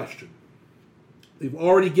the question. They've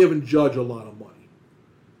already given Judge a lot of money.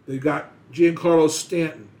 They've got Giancarlo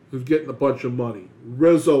Stanton, who's getting a bunch of money.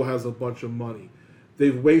 Rizzo has a bunch of money.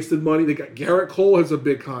 They've wasted money. They got Garrett Cole has a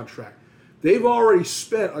big contract. They've already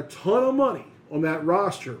spent a ton of money on that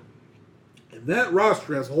roster, and that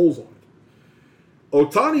roster has holes on it.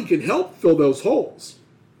 Ohtani can help fill those holes,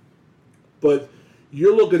 but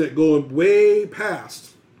you're looking at going way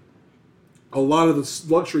past a lot of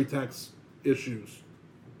the luxury tax issues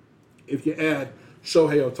if you add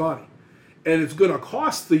Shohei Ohtani. And it's going to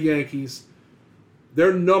cost the Yankees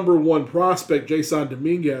their number 1 prospect, Jason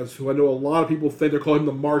Dominguez, who I know a lot of people think, they're calling him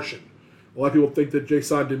the Martian. A lot of people think that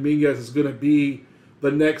Jason Dominguez is going to be the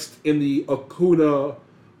next in the Acuna,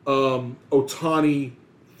 Ohtani,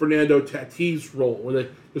 Fernando Tatis role, where they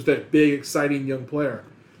just that big, exciting young player.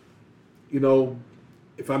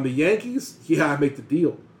 If I'm the Yankees, I make the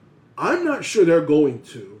deal. I'm not sure they're going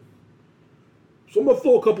to. So I'm going to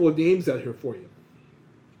throw a couple of names out here for you.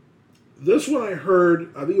 This one I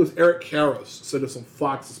heard, I think it was Eric Karros said this on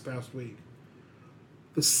Fox this past week.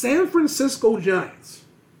 The San Francisco Giants.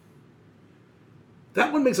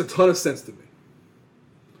 That one makes a ton of sense to me.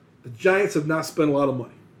 The Giants have not spent a lot of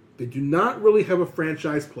money. They do not really have a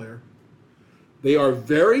franchise player. They are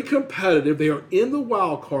very competitive. They are in the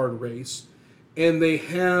wild card race. And they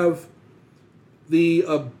have the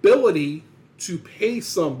ability to pay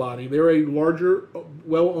somebody. They're a larger,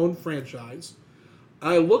 well-owned franchise.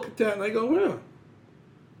 I look at that and I go, yeah,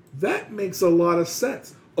 that makes a lot of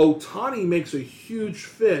sense. Ohtani makes a huge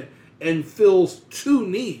fit and fills 2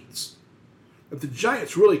 needs that the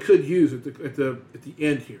Giants really could use at the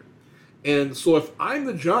end here. And so if I'm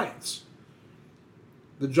the Giants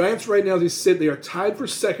right now, as they sit, they are tied for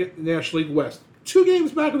second in the National League West. 2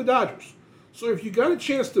 games back of the Dodgers. So if you got a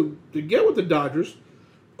chance to get with the Dodgers,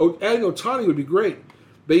 adding Ohtani would be great.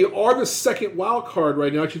 They are the second wild card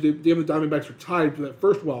right now. Actually, the Diamondbacks are tied for that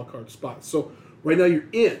first wild card spot. So right now you're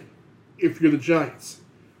in if you're the Giants.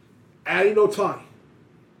 Adding Ohtani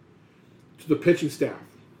to the pitching staff,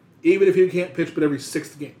 even if he can't pitch but every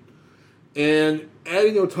sixth game. And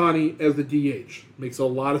adding Ohtani as the DH makes a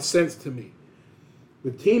lot of sense to me.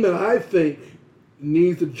 The team that I think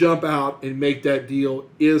needs to jump out and make that deal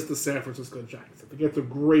is the San Francisco Giants. I think that's a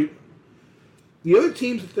great one. The other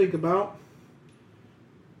teams to think about,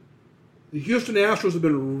 the Houston Astros have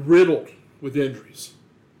been riddled with injuries.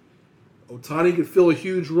 Ohtani could fill a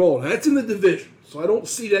huge role. Now, that's in the division, so I don't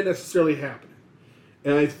see that necessarily happening.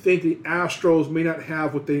 And I think the Astros may not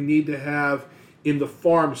have what they need to have in the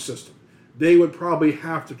farm system. They would probably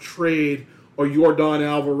have to trade or Yordan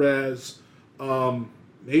Alvarez,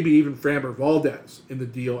 maybe even Framber Valdez in the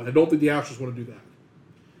deal, and I don't think the Astros want to do that.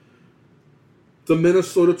 The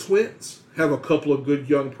Minnesota Twins have a couple of good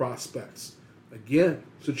young prospects. Again,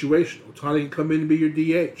 situation. Ohtani can come in and be your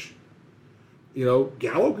DH. You know,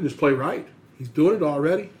 Gallo can just play right. He's doing it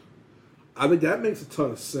already. I think that makes a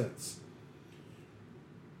ton of sense.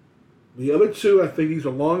 The other two, I think these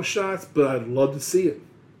are long shots, but I'd love to see it.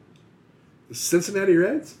 The Cincinnati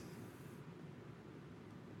Reds?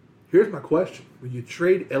 Here's my question. Will you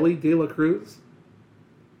trade Elly De La Cruz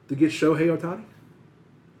to get Shohei Ohtani?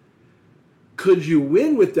 Could you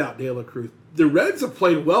win without De La Cruz? The Reds have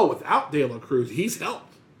played well without De La Cruz. He's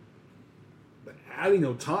helped. But adding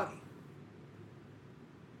Ohtani,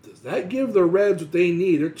 does that give the Reds what they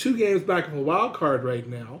need? They're 2 games back of a wild card right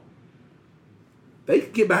now. They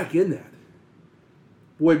could get back in that.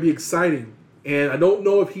 Boy, it'd be exciting. And I don't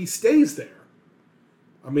know if he stays there.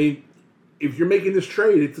 I mean, if you're making this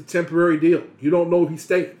trade, it's a temporary deal. You don't know if he's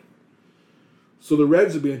staying. So the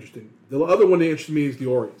Reds would be interesting. The other one that interests me is the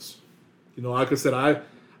Orioles. You know, like I said, I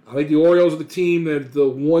think the Orioles are the team that the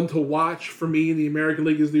one to watch for me in the American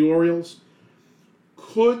League is the Orioles.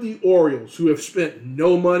 Could the Orioles, who have spent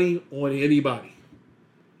no money on anybody,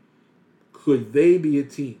 could they be a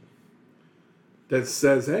team that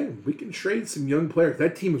says, hey, we can trade some young players?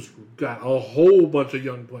 That team has got a whole bunch of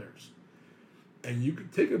young players. And you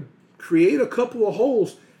could create a couple of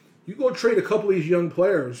holes. You go trade a couple of these young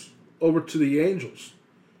players over to the Angels.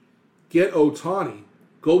 Get Ohtani.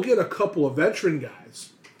 Go get a couple of veteran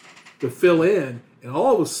guys to fill in. And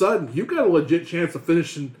all of a sudden, you've got a legit chance of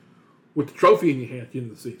finishing with the trophy in your hand at the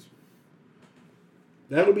end of the season.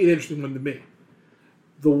 That would be an interesting one to me.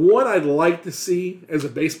 The one I'd like to see as a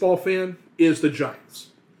baseball fan is the Giants.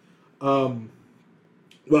 What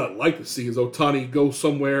I'd like to see is Ohtani go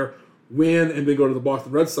somewhere, win, and then go to the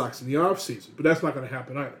Boston Red Sox in the offseason. But that's not going to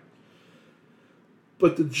happen either.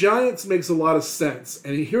 But the Giants makes a lot of sense.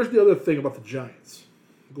 And here's the other thing about the Giants,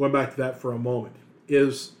 going back to that for a moment,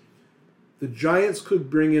 is the Giants could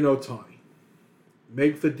bring in Ohtani,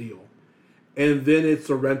 make the deal, and then it's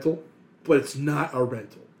a rental, but it's not a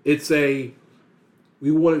rental. It's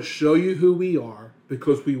we want to show you who we are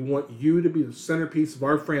because we want you to be the centerpiece of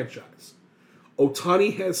our franchise.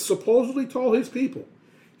 Ohtani has supposedly told his people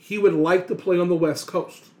he would like to play on the West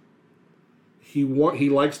Coast. He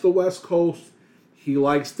likes the West Coast. He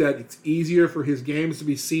likes that it's easier for his games to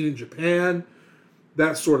be seen in Japan,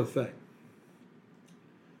 that sort of thing.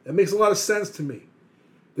 That makes a lot of sense to me.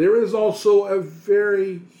 There is also a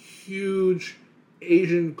very huge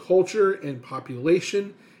Asian culture and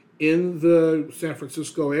population in the San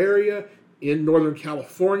Francisco area, in Northern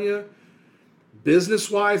California.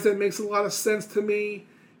 Business-wise, that makes a lot of sense to me.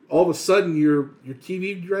 All of a sudden, your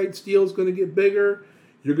TV rights deal is going to get bigger.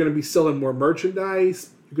 You're going to be selling more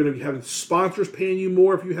merchandise. You're going to be having sponsors paying you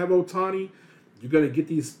more if you have Ohtani. You're going to get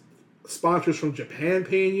these sponsors from Japan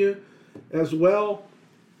paying you as well.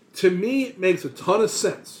 To me, it makes a ton of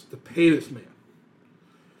sense to pay this man.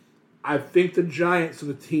 I think the Giants are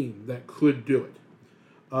the team that could do it.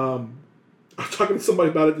 I was talking to somebody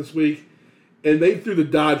about it this week, and they threw the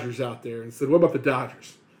Dodgers out there and said, what about the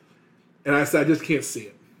Dodgers? And I said, I just can't see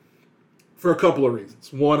it for a couple of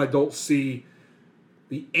reasons. One, I don't see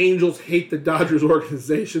the Angels hate the Dodgers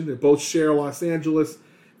organization. They both share Los Angeles.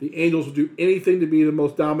 The Angels will do anything to be the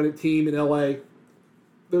most dominant team in LA.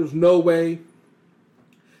 There's no way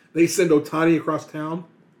they send Ohtani across town.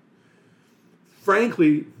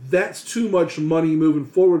 Frankly, that's too much money moving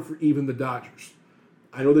forward for even the Dodgers.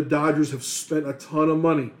 I know the Dodgers have spent a ton of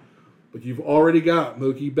money, but you've already got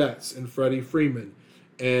Mookie Betts and Freddie Freeman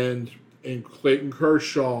and Clayton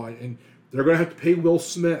Kershaw, and they're going to have to pay Will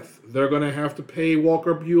Smith. They're going to have to pay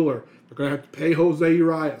Walker Buehler. They're going to have to pay Jose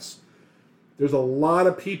Urias. There's a lot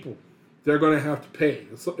of people they're going to have to pay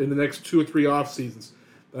in the next 2 or 3 off seasons.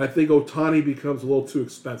 And I think Ohtani becomes a little too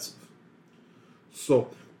expensive. So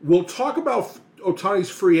we'll talk about Ohtani's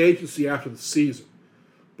free agency after the season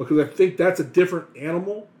because I think that's a different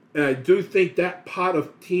animal, and I do think that pot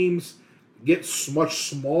of teams gets much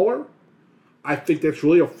smaller. I think that's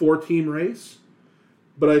really a 4-team race.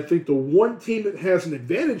 But I think the one team that has an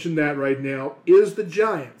advantage in that right now is the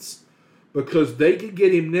Giants because they could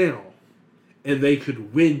get him now and they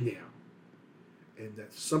could win now. And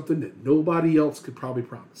that's something that nobody else could probably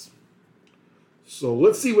promise. So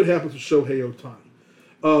let's see what happens with Shohei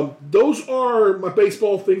Ohtani. Those are my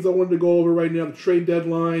baseball things I wanted to go over right now. The trade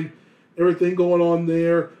deadline, everything going on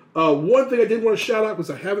there. One thing I did want to shout out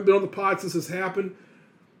because I haven't been on the pod since this happened.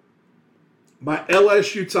 My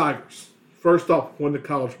LSU Tigers. First off, won the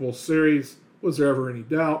College World Series. Was there ever any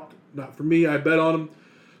doubt? Not for me. I bet on them.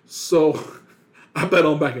 So I bet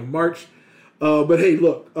on them back in March. But hey,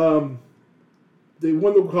 look. They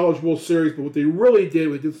won the College World Series, but what they really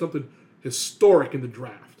did, they did something historic in the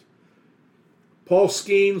draft. Paul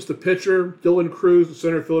Skeens, the pitcher, Dylan Cruz, the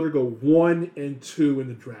center fielder, go 1 and 2 in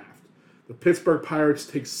the draft. The Pittsburgh Pirates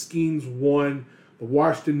take Skeens 1. The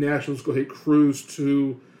Washington Nationals go hit Cruz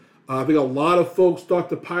 2. I think a lot of folks thought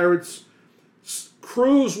the Pirates...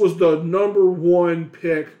 Cruz was the number 1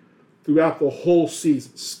 pick throughout the whole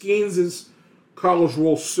season. Skeens' College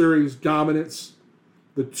World Series dominance,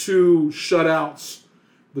 the 2 shutouts,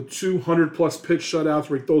 the 200-plus pitch shutouts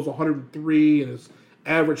where he throws 103 and his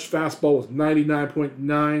average fastball was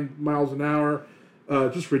 99.9 miles an hour.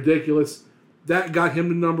 Just ridiculous. That got him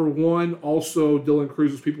to number 1. Also, Dylan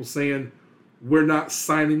Cruz was people saying, we're not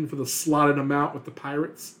signing for the slotted amount with the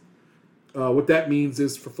Pirates. What that means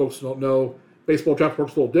is, for folks who don't know, baseball draft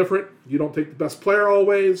works a little different. You don't take the best player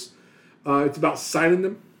always. It's about signing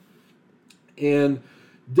them. And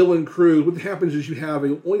Dylan Cruz, what happens is you have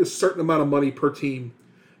only a certain amount of money per team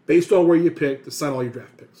based on where you pick to sign all your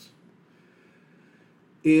draft picks.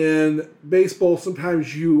 In baseball,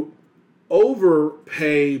 sometimes you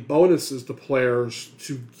overpay bonuses to players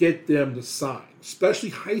to get them to sign, especially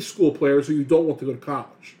high school players who you don't want to go to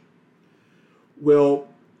college. Well,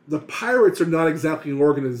 the Pirates are not exactly an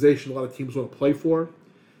organization a lot of teams want to play for.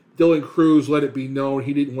 Dylan Cruz let it be known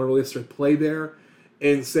he didn't want to necessarily play there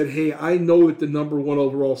and said, hey, I know that the number 1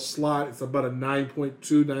 overall slot is about a 9.2,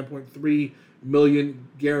 9.3 million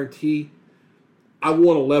guarantee. I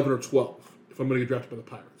want 11 or 12 if I'm going to get drafted by the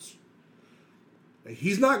Pirates. And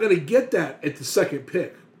he's not going to get that at the second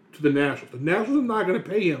pick to the Nationals. The Nationals are not going to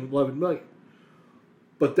pay him $11 million.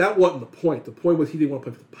 But that wasn't the point. The point was he didn't want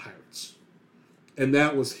to play for the Pirates. And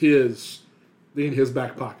that was in his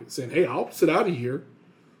back pocket, saying, hey, I'll sit out of here.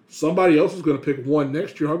 Somebody else is going to pick 1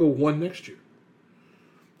 next year. I'll go 1 next year.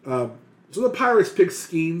 So the Pirates picked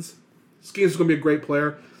Skeens. Skeens is going to be a great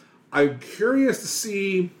player. I'm curious to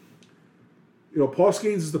see, Paul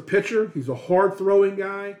Skeens is the pitcher. He's a hard-throwing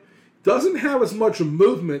guy. Doesn't have as much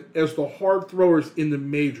movement as the hard throwers in the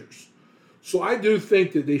majors. So I do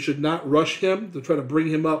think that they should not rush him to try to bring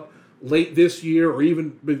him up late this year or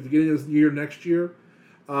even beginning of the year next year.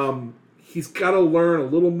 He's got to learn a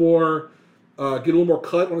little more, get a little more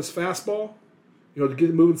cut on his fastball, to get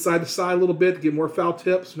it moving side to side a little bit, to get more foul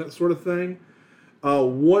tips and that sort of thing.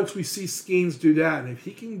 Once we see Skeens do that, and if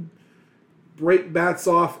he can break bats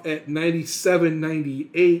off at 97,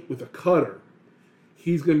 98 with a cutter,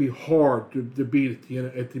 he's going to be hard to beat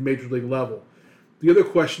at the major league level. The other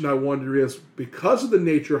question I wonder is, because of the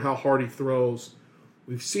nature of how hard he throws,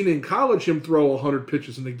 we've seen in college him throw 100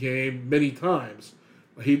 pitches in a game many times.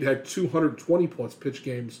 He had 220-plus pitch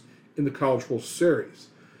games in the College World Series.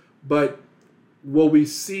 But will we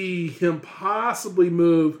see him possibly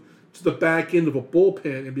move to the back end of a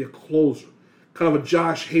bullpen and be a closer? Kind of a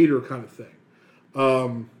Josh Hader kind of thing.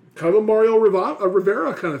 Kind of a Mario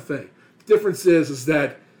Rivera kind of thing. The difference is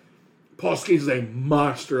that Paul Skeens is a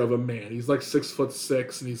monster of a man. He's like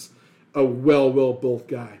 6'6", and he's a well-built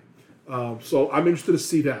guy. So I'm interested to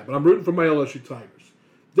see that. But I'm rooting for my LSU Tigers.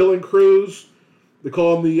 Dylan Cruz, they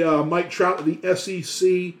call him the Mike Trout of the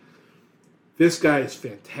SEC. This guy is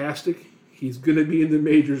fantastic. He's going to be in the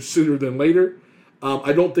majors sooner than later.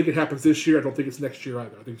 I don't think it happens this year. I don't think it's next year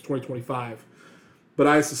either. I think it's 2025. But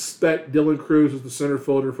I suspect Dylan Cruz is the center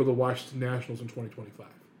fielder for the Washington Nationals in 2025.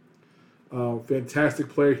 Fantastic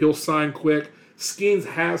player. He'll sign quick. Skeens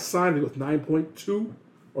has signed with 9.2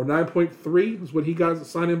 or 9.3 is what he got as a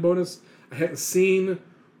sign-in bonus. I hadn't seen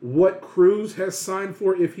what Cruz has signed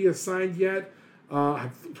for, if he has signed yet.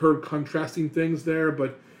 I've heard contrasting things there,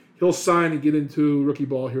 but he'll sign and get into rookie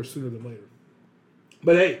ball here sooner than later.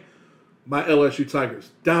 But hey, my LSU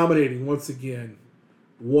Tigers dominating once again,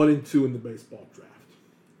 1 and 2 in the baseball draft.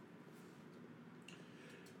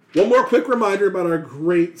 One more quick reminder about our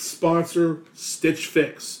great sponsor, Stitch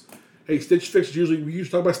Fix. Hey, Stitch Fix, we usually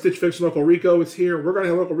talk about Stitch Fix and Uncle Rico. It's here. We're going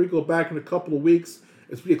to have Uncle Rico back in a couple of weeks.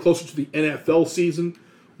 It's getting closer to the NFL season.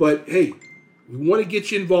 But, hey, we want to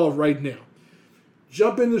get you involved right now.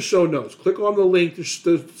 Jump in the show notes. Click on the link to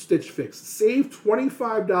Stitch Fix. Save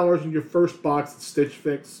 $25 in your first box at Stitch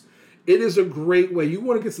Fix. It is a great way. You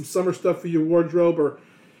want to get some summer stuff for your wardrobe, or,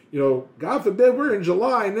 God forbid, we're in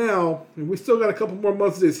July now, and we still got a couple more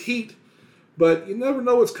months of this heat. But you never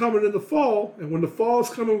know what's coming in the fall. And when the fall is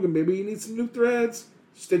coming, maybe you need some new threads.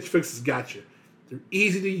 Stitch Fix has got you. They're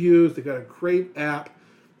easy to use. They got a great app.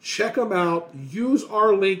 Check them out. Use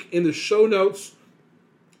our link in the show notes.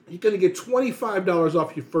 You're going to get $25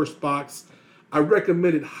 off your first box. I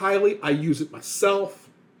recommend it highly. I use it myself.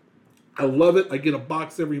 I love it. I get a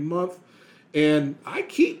box every month. And I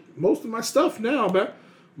keep most of my stuff now. But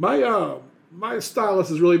my stylist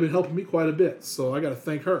has really been helping me quite a bit. So I got to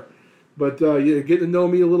thank her. But getting to know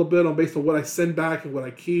me a little bit based on what I send back and what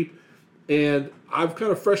I keep. And I've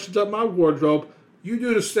kind of freshened up my wardrobe. You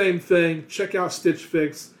do the same thing. Check out Stitch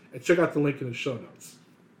Fix and check out the link in the show notes.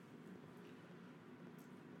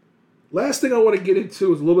 Last thing I want to get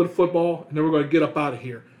into is a little bit of football, and then we're going to get up out of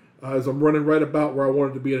here as I'm running right about where I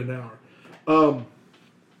wanted to be in an hour. A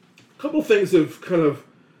couple of things have kind of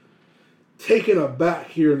taken a back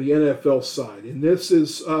here in the NFL side, and this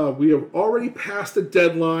is we have already passed the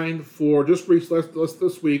deadline for just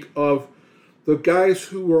this week of the guys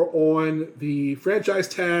who were on the franchise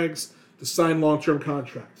tags to sign long-term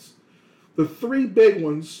contracts. The three big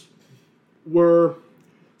ones were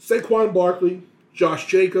Saquon Barkley, Josh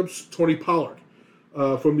Jacobs, Tony Pollard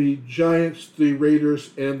from the Giants, the Raiders,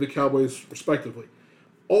 and the Cowboys, respectively.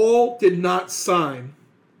 All did not sign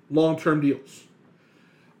long-term deals.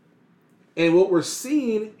 And what we're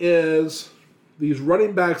seeing is these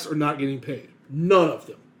running backs are not getting paid. None of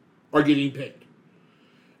them are getting paid.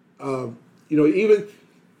 Even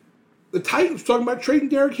the Titans talking about trading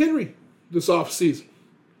Derrick Henry this offseason.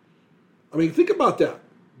 I mean, think about that.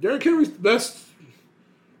 Derrick Henry's the best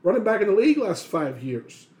running back in the league last 5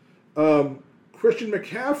 years. Christian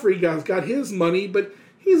McCaffrey got his money, but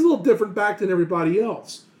he's a little different back than everybody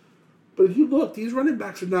else. But if you look, these running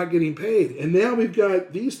backs are not getting paid. And now we've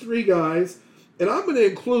got these three guys, and I'm going to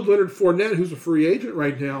include Leonard Fournette, who's a free agent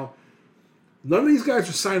right now. None of these guys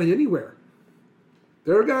are signing anywhere.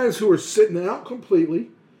 There are guys who are sitting out completely.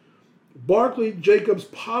 Barkley, Jacobs,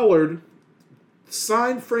 Pollard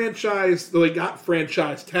signed franchise, they got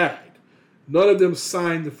franchise tagged. None of them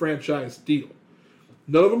signed the franchise deal.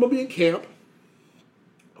 None of them will be in camp.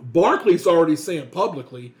 Barkley's already saying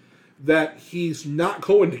publicly that he's not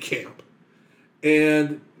going to camp.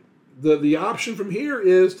 And the option from here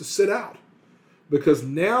is to sit out. Because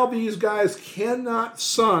now these guys cannot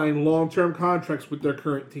sign long-term contracts with their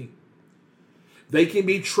current team. They can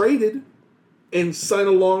be traded and sign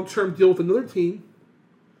a long-term deal with another team.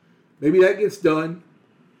 Maybe that gets done.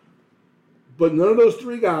 But none of those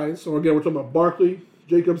three guys, so again, we're talking about Barkley,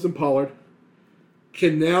 Jacobs, and Pollard,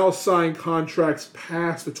 can now sign contracts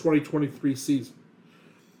past the 2023 season.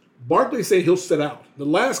 Barkley saying he'll sit out. The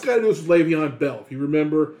last guy to do this was Le'Veon Bell. If you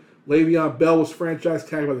remember, Le'Veon Bell was franchise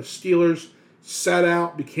tagged by the Steelers, sat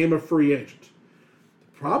out, became a free agent.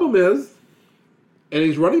 The problem is, and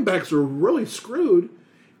these running backs are really screwed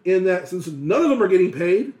in that since none of them are getting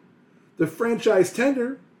paid, the franchise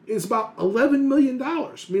tender is about $11 million,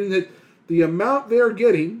 meaning that the amount they're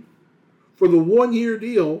getting for the one-year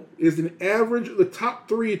deal is an average of the top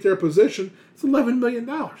three at their position. It's $11 million.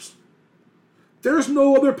 There's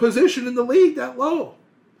no other position in the league that low.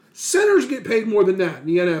 Centers get paid more than that in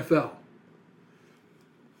the NFL.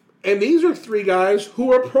 And these are three guys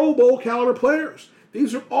who are Pro Bowl caliber players.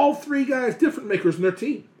 These are all three guys, difference makers in their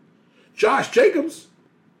team. Josh Jacobs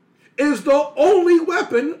is the only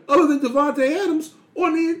weapon other than Devontae Adams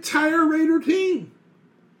on the entire Raider team.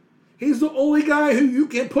 He's the only guy who you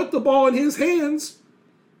can put the ball in his hands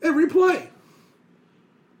every play.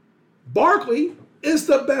 Barkley is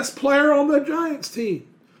the best player on the Giants team.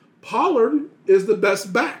 Pollard is the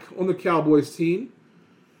best back on the Cowboys team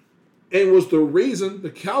and was the reason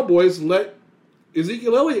the Cowboys let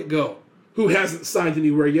Ezekiel Elliott go, who hasn't signed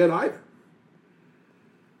anywhere yet either.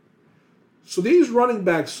 So these running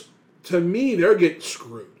backs, to me, they're getting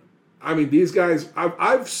screwed. I mean, these guys,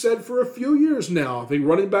 I've said for a few years now, I think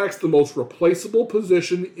running back's the most replaceable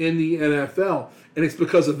position in the NFL, and it's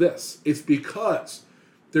because of this. It's because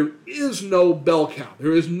there is no bell cow.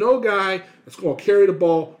 There is no guy that's going to carry the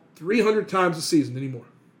ball 300 times a season anymore.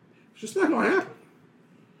 It's just not going to happen.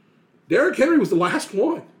 Derrick Henry was the last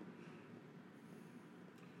one.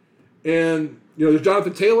 And, there's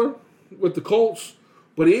Jonathan Taylor with the Colts,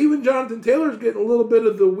 but even Jonathan Taylor's getting a little bit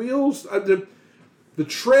of the wheels. The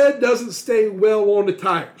tread doesn't stay well on the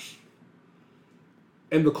tires.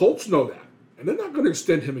 And the Colts know that. And they're not going to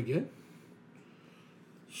extend him again.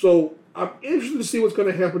 So I'm interested to see what's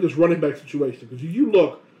going to happen with this running back situation. Because if you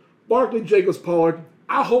look, Barkley, Jacobs, Pollard,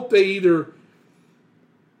 I hope they either...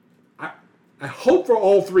 I hope for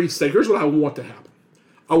all three's sake. Here's what I want to happen.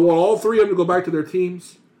 I want all three of them to go back to their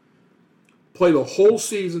teams, play the whole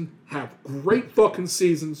season, have great fucking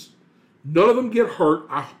seasons. None of them get hurt.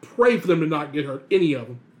 I pray for them to not get hurt, any of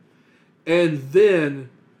them. And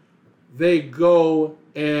then they go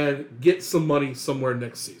and get some money somewhere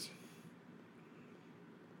next season.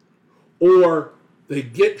 Or they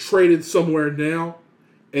get traded somewhere now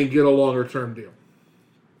and get a longer term deal.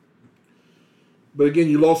 But again,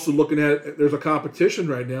 you're also looking at, there's a competition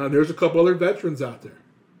right now, and there's a couple other veterans out there.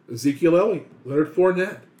 Ezekiel Elliott, Leonard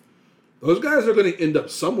Fournette. Those guys are going to end up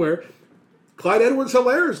somewhere. Clyde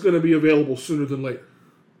Edwards-Helaire is going to be available sooner than later.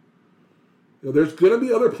 There's going to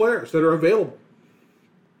be other players that are available.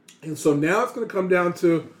 And so now it's going to come down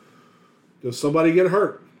to, does somebody get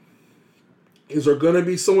hurt? Is there going to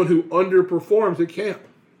be someone who underperforms at camp?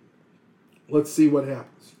 Let's see what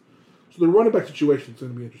happens. So the running back situation is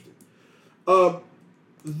going to be interesting.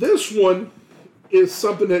 This one is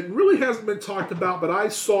something that really hasn't been talked about, but I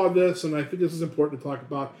saw this, and I think this is important to talk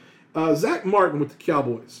about. Zach Martin with the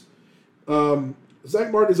Cowboys.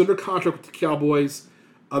 Zach Martin is under contract with the Cowboys.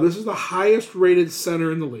 This is the highest-rated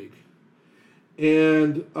center in the league.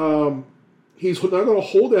 And he's not going to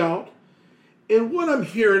hold out. And what I'm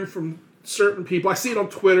hearing from certain people, I see it on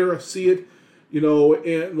Twitter, I see it, in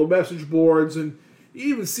the message boards, and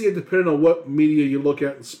you even see it depending on what media you look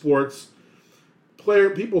at in sports.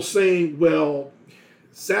 People saying, well,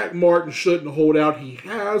 Zach Martin shouldn't hold out. He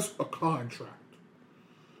has a contract.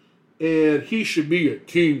 And he should be a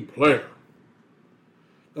team player.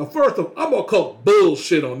 Now, first of all, I'm going to call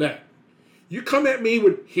bullshit on that. You come at me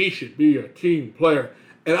with, he should be a team player.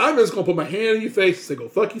 And I'm just going to put my hand in your face and say, go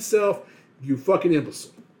fuck yourself, you fucking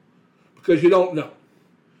imbecile. Because you don't know.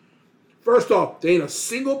 First off, there ain't a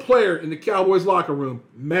single player in the Cowboys locker room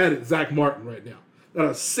mad at Zach Martin right now.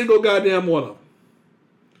 Not a single goddamn one of them.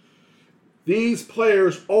 These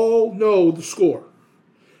players all know the score.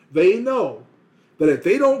 They know that if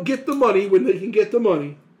they don't get the money when they can get the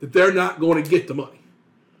money, that they're not going to get the money.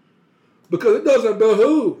 Because it doesn't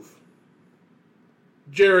behoove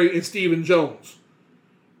Jerry and Stephen Jones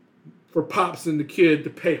for Pops and the kid to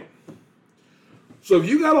pay them. So if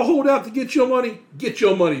you got to hold out to get your money,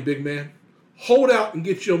 big man. Hold out and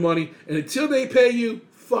get your money. And until they pay you,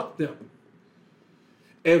 fuck them.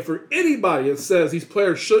 And for anybody that says these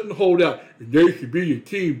players shouldn't hold out, they should be a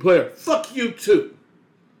team player, fuck you too.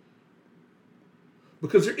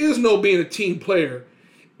 Because there is no being a team player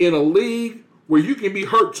in a league where you can be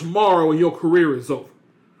hurt tomorrow and your career is over.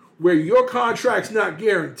 Where your contract's not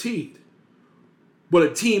guaranteed, but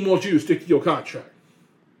a team wants you to stick to your contract.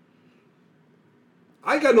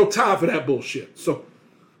 I ain't got no time for that bullshit. So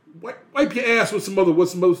wipe your ass with some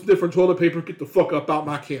different toilet paper and get the fuck up out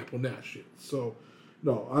my camp on that shit. So,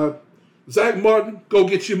 no. Zach Martin, go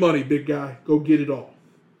get your money, big guy. Go get it all.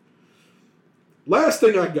 Last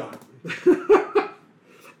thing I got.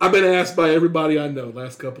 I've been asked by everybody I know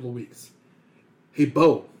last couple of weeks. Hey,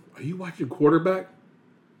 Bo, are you watching Quarterback?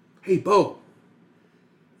 Hey, Bo,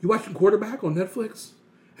 you watching Quarterback on Netflix?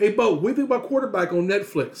 Hey, Bo, what do you think about Quarterback on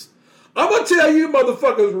Netflix? I'm going to tell you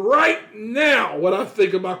motherfuckers right now what I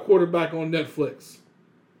think about Quarterback on Netflix.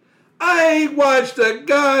 I ain't watched a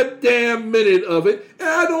goddamn minute of it, and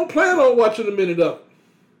I don't plan on watching a minute of it.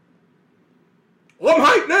 Well, I'm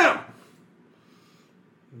hyped now.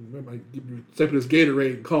 Remember, I give you a second of this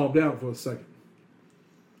Gatorade and calm down for a second.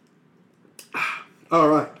 All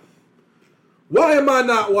right. Why am I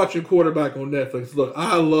not watching Quarterback on Netflix? Look,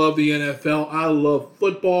 I love the NFL. I love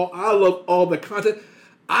football. I love all the content.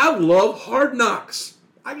 I love Hard Knocks.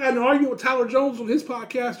 I got in an argument with Tyler Jones on his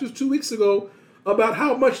podcast just 2 weeks ago about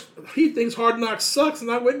how much he thinks Hard Knocks sucks, and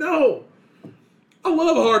I went, no. I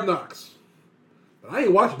love Hard Knocks. But I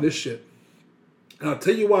ain't watching this shit. And I'll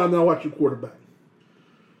tell you why I'm not watching Quarterback.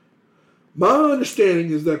 My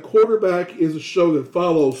understanding is that Quarterback is a show that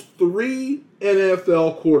follows 3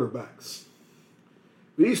 NFL quarterbacks.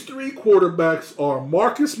 These 3 quarterbacks are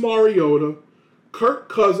Marcus Mariota, Kirk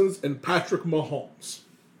Cousins, and Patrick Mahomes.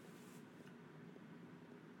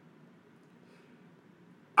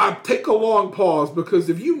 I take a long pause because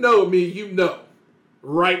if you know me, you know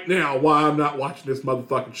right now why I'm not watching this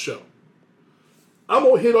motherfucking show. I'm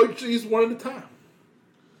going to hit each of these one at a time.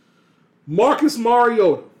 Marcus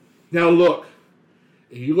Mariota. Now look,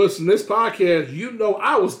 if you listen to this podcast, you know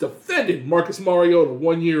I was defending Marcus Mariota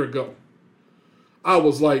 1 year ago. I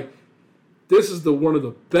was like, this is one of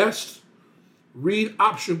the best read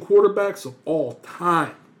option quarterbacks of all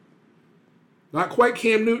time. Not quite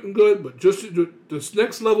Cam Newton good, but just this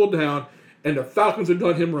next level down, and the Falcons have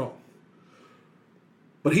done him wrong.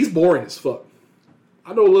 But he's boring as fuck.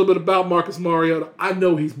 I know a little bit about Marcus Mariota. I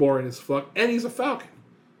know he's boring as fuck, and he's a Falcon.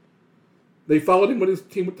 They followed him with his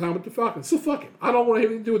team time with the Falcons. So fuck him. I don't want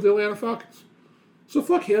anything to do with the Atlanta Falcons. So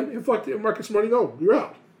fuck him and fuck Marcus Mariota. No, you're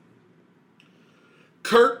out.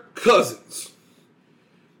 Kirk Cousins.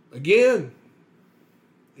 Again,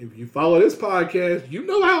 if you follow this podcast, you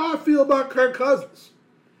know how I feel about Kirk Cousins.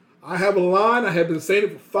 I have a line. I have been saying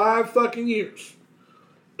it for 5 fucking years.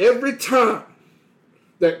 Every time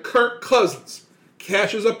that Kirk Cousins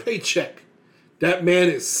cashes a paycheck, that man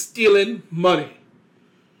is stealing money.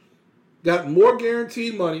 Got more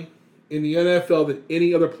guaranteed money in the NFL than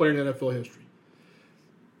any other player in NFL history.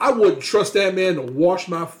 I wouldn't trust that man to wash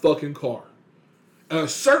my fucking car. And I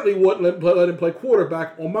certainly wouldn't let him play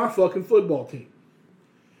quarterback on my fucking football team.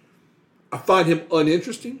 I find him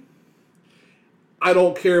uninteresting. I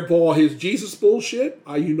don't care for all his Jesus bullshit.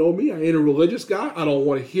 You know me, I ain't a religious guy. I don't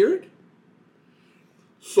want to hear it.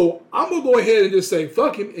 So I'm going to go ahead and just say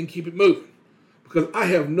fuck him and keep it moving. Because I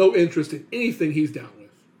have no interest in anything he's down with.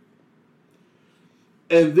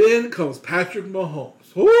 And then comes Patrick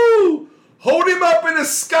Mahomes. Woo! Hold him up in the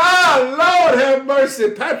sky. Lord have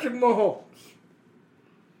mercy. Patrick Mahomes.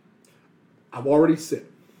 I've already said,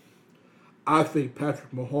 I think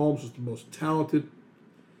Patrick Mahomes is the most talented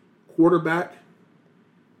quarterback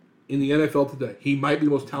in the NFL today. He might be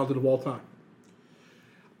the most talented of all time.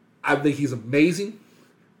 I think he's amazing.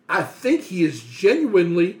 I think he is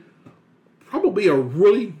genuinely probably a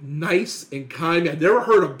really nice and kind man. I've never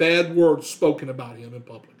heard a bad word spoken about him in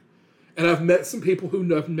public. And I've met some people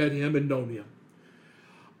who have met him and known him.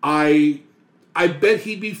 I bet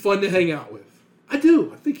he'd be fun to hang out with. I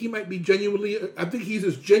do. I think he might be I think he's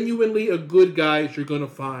as genuinely a good guy as you're going to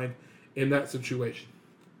find in that situation.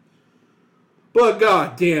 But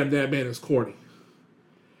god damn, that man is corny.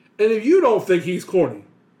 And if you don't think he's corny,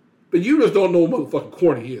 then you just don't know what motherfucking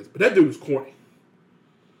corny he is. But that dude is corny.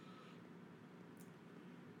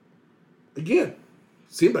 Again,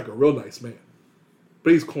 seemed like a real nice man.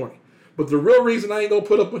 But he's corny. But the real reason I ain't going to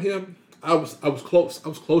put up with him, I was close. I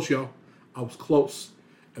was close, y'all. I was close.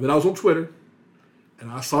 And then I was on Twitter. And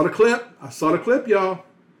I saw the clip. Y'all.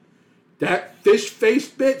 That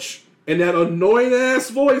fish-faced bitch and that annoying-ass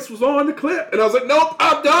voice was on the clip. And I was like, nope,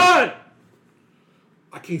 I'm done.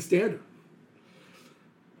 I can't stand her.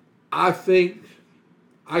 I think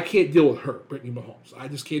I can't deal with her, Brittany Mahomes. I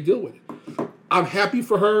just can't deal with it. I'm happy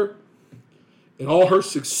for her and all her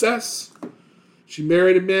success. She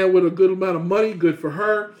married a man with a good amount of money. Good for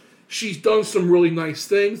her. She's done some really nice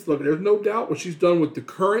things. Look, there's no doubt what she's done with the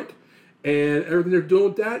current and everything they're doing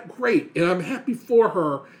with that. Great. And I'm happy for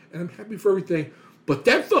her. And I'm happy for everything. But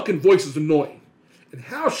that fucking voice is annoying. And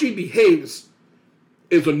how she behaves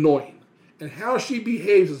is annoying. And how she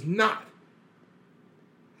behaves is not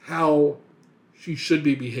how she should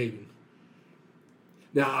be behaving.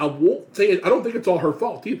 Now, I don't think it's all her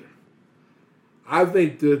fault either. I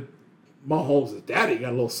think that Mahomes' daddy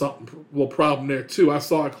got a little problem there too. I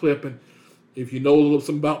saw a clip, and if you know a little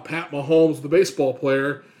something about Pat Mahomes, the baseball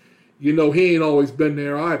player, you know he ain't always been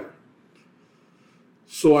there either.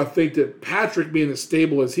 So I think that Patrick being as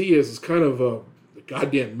stable as he is kind of a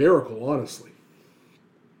goddamn miracle, honestly.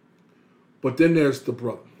 But then there's the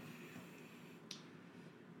brother.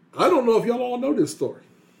 I don't know if y'all all know this story.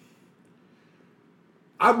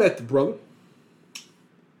 I met the brother.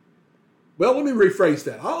 Well, let me rephrase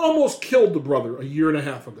that. I almost killed the brother a year and a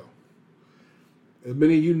half ago. As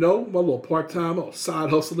many of you know, my little part-time side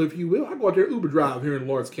hustle, if you will, I go out there Uber drive here in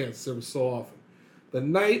Lawrence, Kansas every so often. The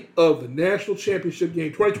night of the national championship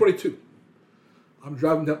game, 2022, I'm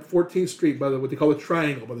driving up 14th Street by what they call the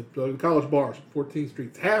Triangle, by the college bars, 14th Street.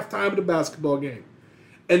 It's halftime of the basketball game.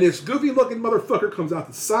 And this goofy-looking motherfucker comes out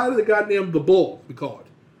the side of the bull, we call it.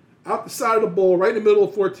 Out the side of the bowl, right in the middle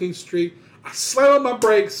of 14th Street. I slam on my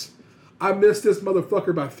brakes. I missed this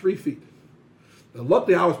motherfucker by 3 feet. Now,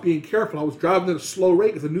 luckily, I was being careful. I was driving at a slow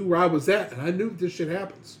rate because I knew where I was at, and I knew this shit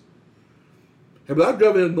happens. And if I was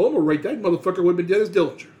driving at a normal rate, that motherfucker would have been dead as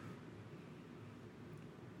Dillinger.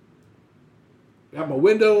 Got my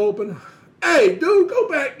window open. Hey, dude, go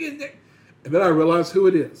back in there. And then I realized who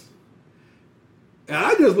it is. And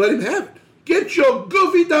I just let him have it. Get your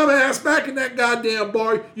goofy dumb ass back in that goddamn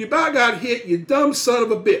bar. You about got hit, you dumb son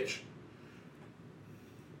of a bitch.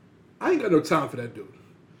 I ain't got no time for that dude.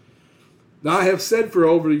 Now, I have said for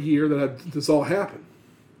over a year that this all happened.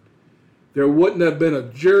 There wouldn't have been a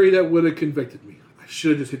jury that would have convicted me. I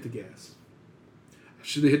should have just hit the gas. I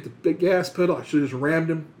should have hit the big gas pedal. I should have just rammed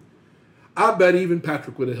him. I bet even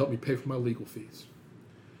Patrick would have helped me pay for my legal fees.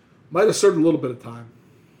 Might have served a little bit of time.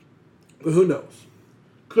 But who knows?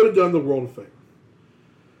 Could have done the world a favor.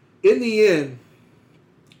 In the end,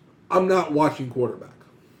 I'm not watching quarterback.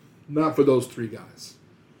 Not for those three guys.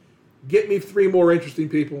 Get me three more interesting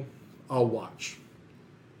people, I'll watch.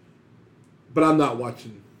 But I'm not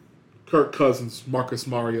watching Kirk Cousins, Marcus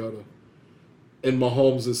Mariota, and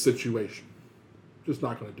Mahomes' situation. Just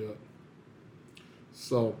not going to do it.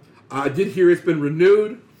 So, I did hear it's been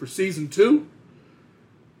renewed for season 2.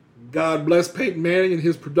 God bless Peyton Manning and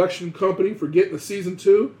his production company for getting the season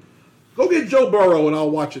 2. Go get Joe Burrow and I'll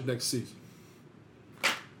watch it next season.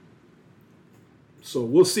 So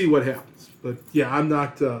we'll see what happens. But yeah, I'm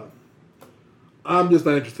just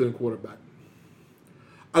not interested in quarterback.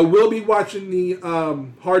 I will be watching the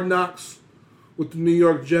Hard Knocks with the New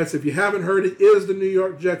York Jets. If you haven't heard, it is the New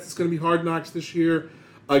York Jets. It's going to be Hard Knocks this year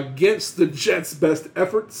against the Jets' best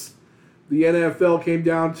efforts. The NFL came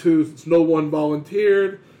down to, since no one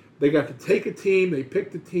volunteered, they got to take a team. They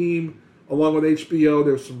picked a team along with HBO.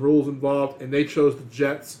 There's some rules involved, and they chose the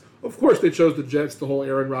Jets. Of course, they chose the Jets, the whole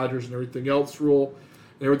Aaron Rodgers and everything else rule,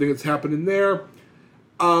 and everything that's happening there.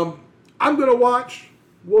 I'm going to watch.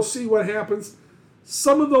 We'll see what happens.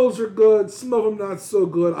 Some of those are good. Some of them not so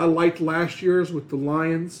good. I liked last year's with the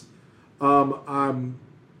Lions. I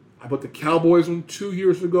thought the Cowboys one 2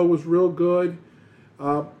 years ago was real good.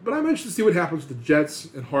 But I'm anxious to see what happens with the Jets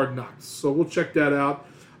and Hard Knocks. So we'll check that out.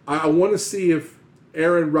 I want to see if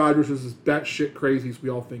Aaron Rodgers is as batshit crazy as we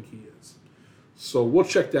all think he is. So we'll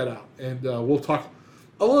check that out. And we'll talk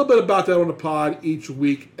a little bit about that on the pod each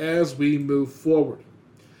week as we move forward.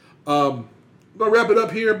 I'm going to wrap it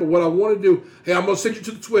up here, but what I want to do, hey, I'm going to send you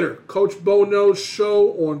to the Twitter. Coach Bo Knows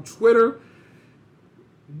Show on Twitter.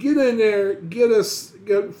 Get in there,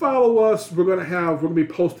 follow us. We're going to be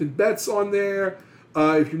posting bets on there.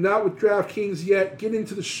 If you're not with DraftKings yet, get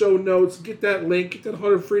into the show notes, get that link, get that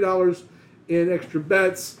 $100 free in extra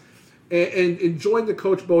bets, and join the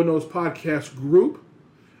Coach Bo Knows podcast group.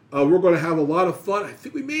 We're going to have a lot of fun. I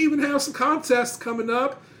think we may even have some contests coming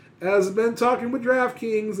up. As I've been talking with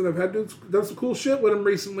DraftKings, and I've done some cool shit with them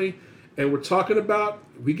recently, and we're talking about,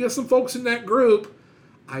 we get some folks in that group,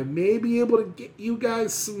 I may be able to get you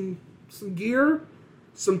guys some gear,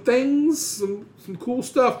 some things, some cool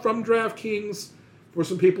stuff from DraftKings for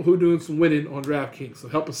some people who are doing some winning on DraftKings. So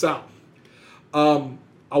help us out.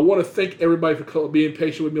 I want to thank everybody for being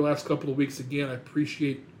patient with me the last couple of weeks again. I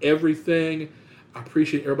appreciate everything. I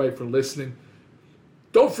appreciate everybody for listening.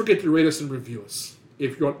 Don't forget to rate us and review us.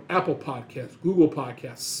 If you're on Apple Podcasts, Google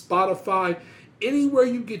Podcasts, Spotify, anywhere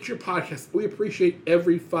you get your podcasts, we appreciate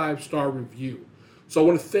every 5-star review. So I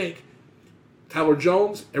want to thank Tyler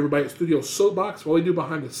Jones, everybody at Studio Soapbox, for all they do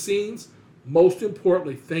behind the scenes. Most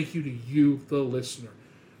importantly, thank you to you, the listener.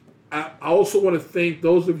 I also want to thank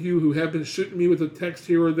those of you who have been shooting me with a text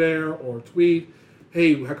here or there or a tweet.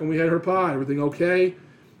 Hey, how come we had her pod? Everything okay?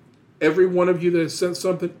 Every one of you that has sent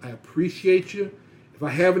something, I appreciate you. If I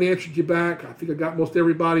haven't answered you back, I think I got most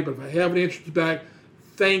everybody, but if I haven't answered you back,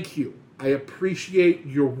 thank you. I appreciate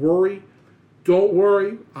your worry. Don't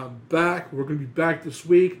worry, I'm back. We're going to be back this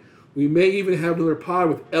week. We may even have another pod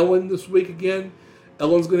with Ellen this week again.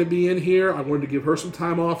 Ellen's going to be in here. I wanted to give her some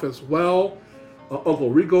time off as well. Uncle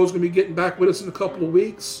Rico's going to be getting back with us in a couple of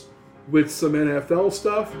weeks with some NFL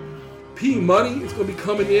stuff. P Money is going to be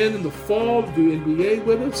coming in the fall to do NBA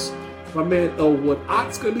with us. My man Elwood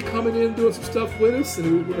Ott's going to be coming in doing some stuff with us,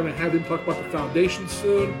 and we're going to have him talk about the foundation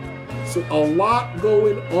soon. So a lot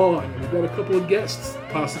going on. We've got a couple of guests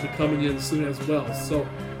possibly coming in soon as well. So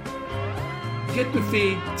get the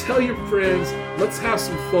feed, tell your friends, let's have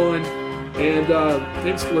some fun, and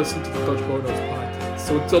thanks for listening to the Coach Bo Knows podcast.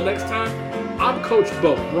 So until next time, I'm Coach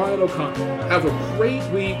Bo, Brian O'Connor. Have a great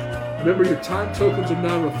week. Remember, your time tokens are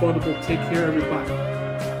non-refundable. Take care, everybody.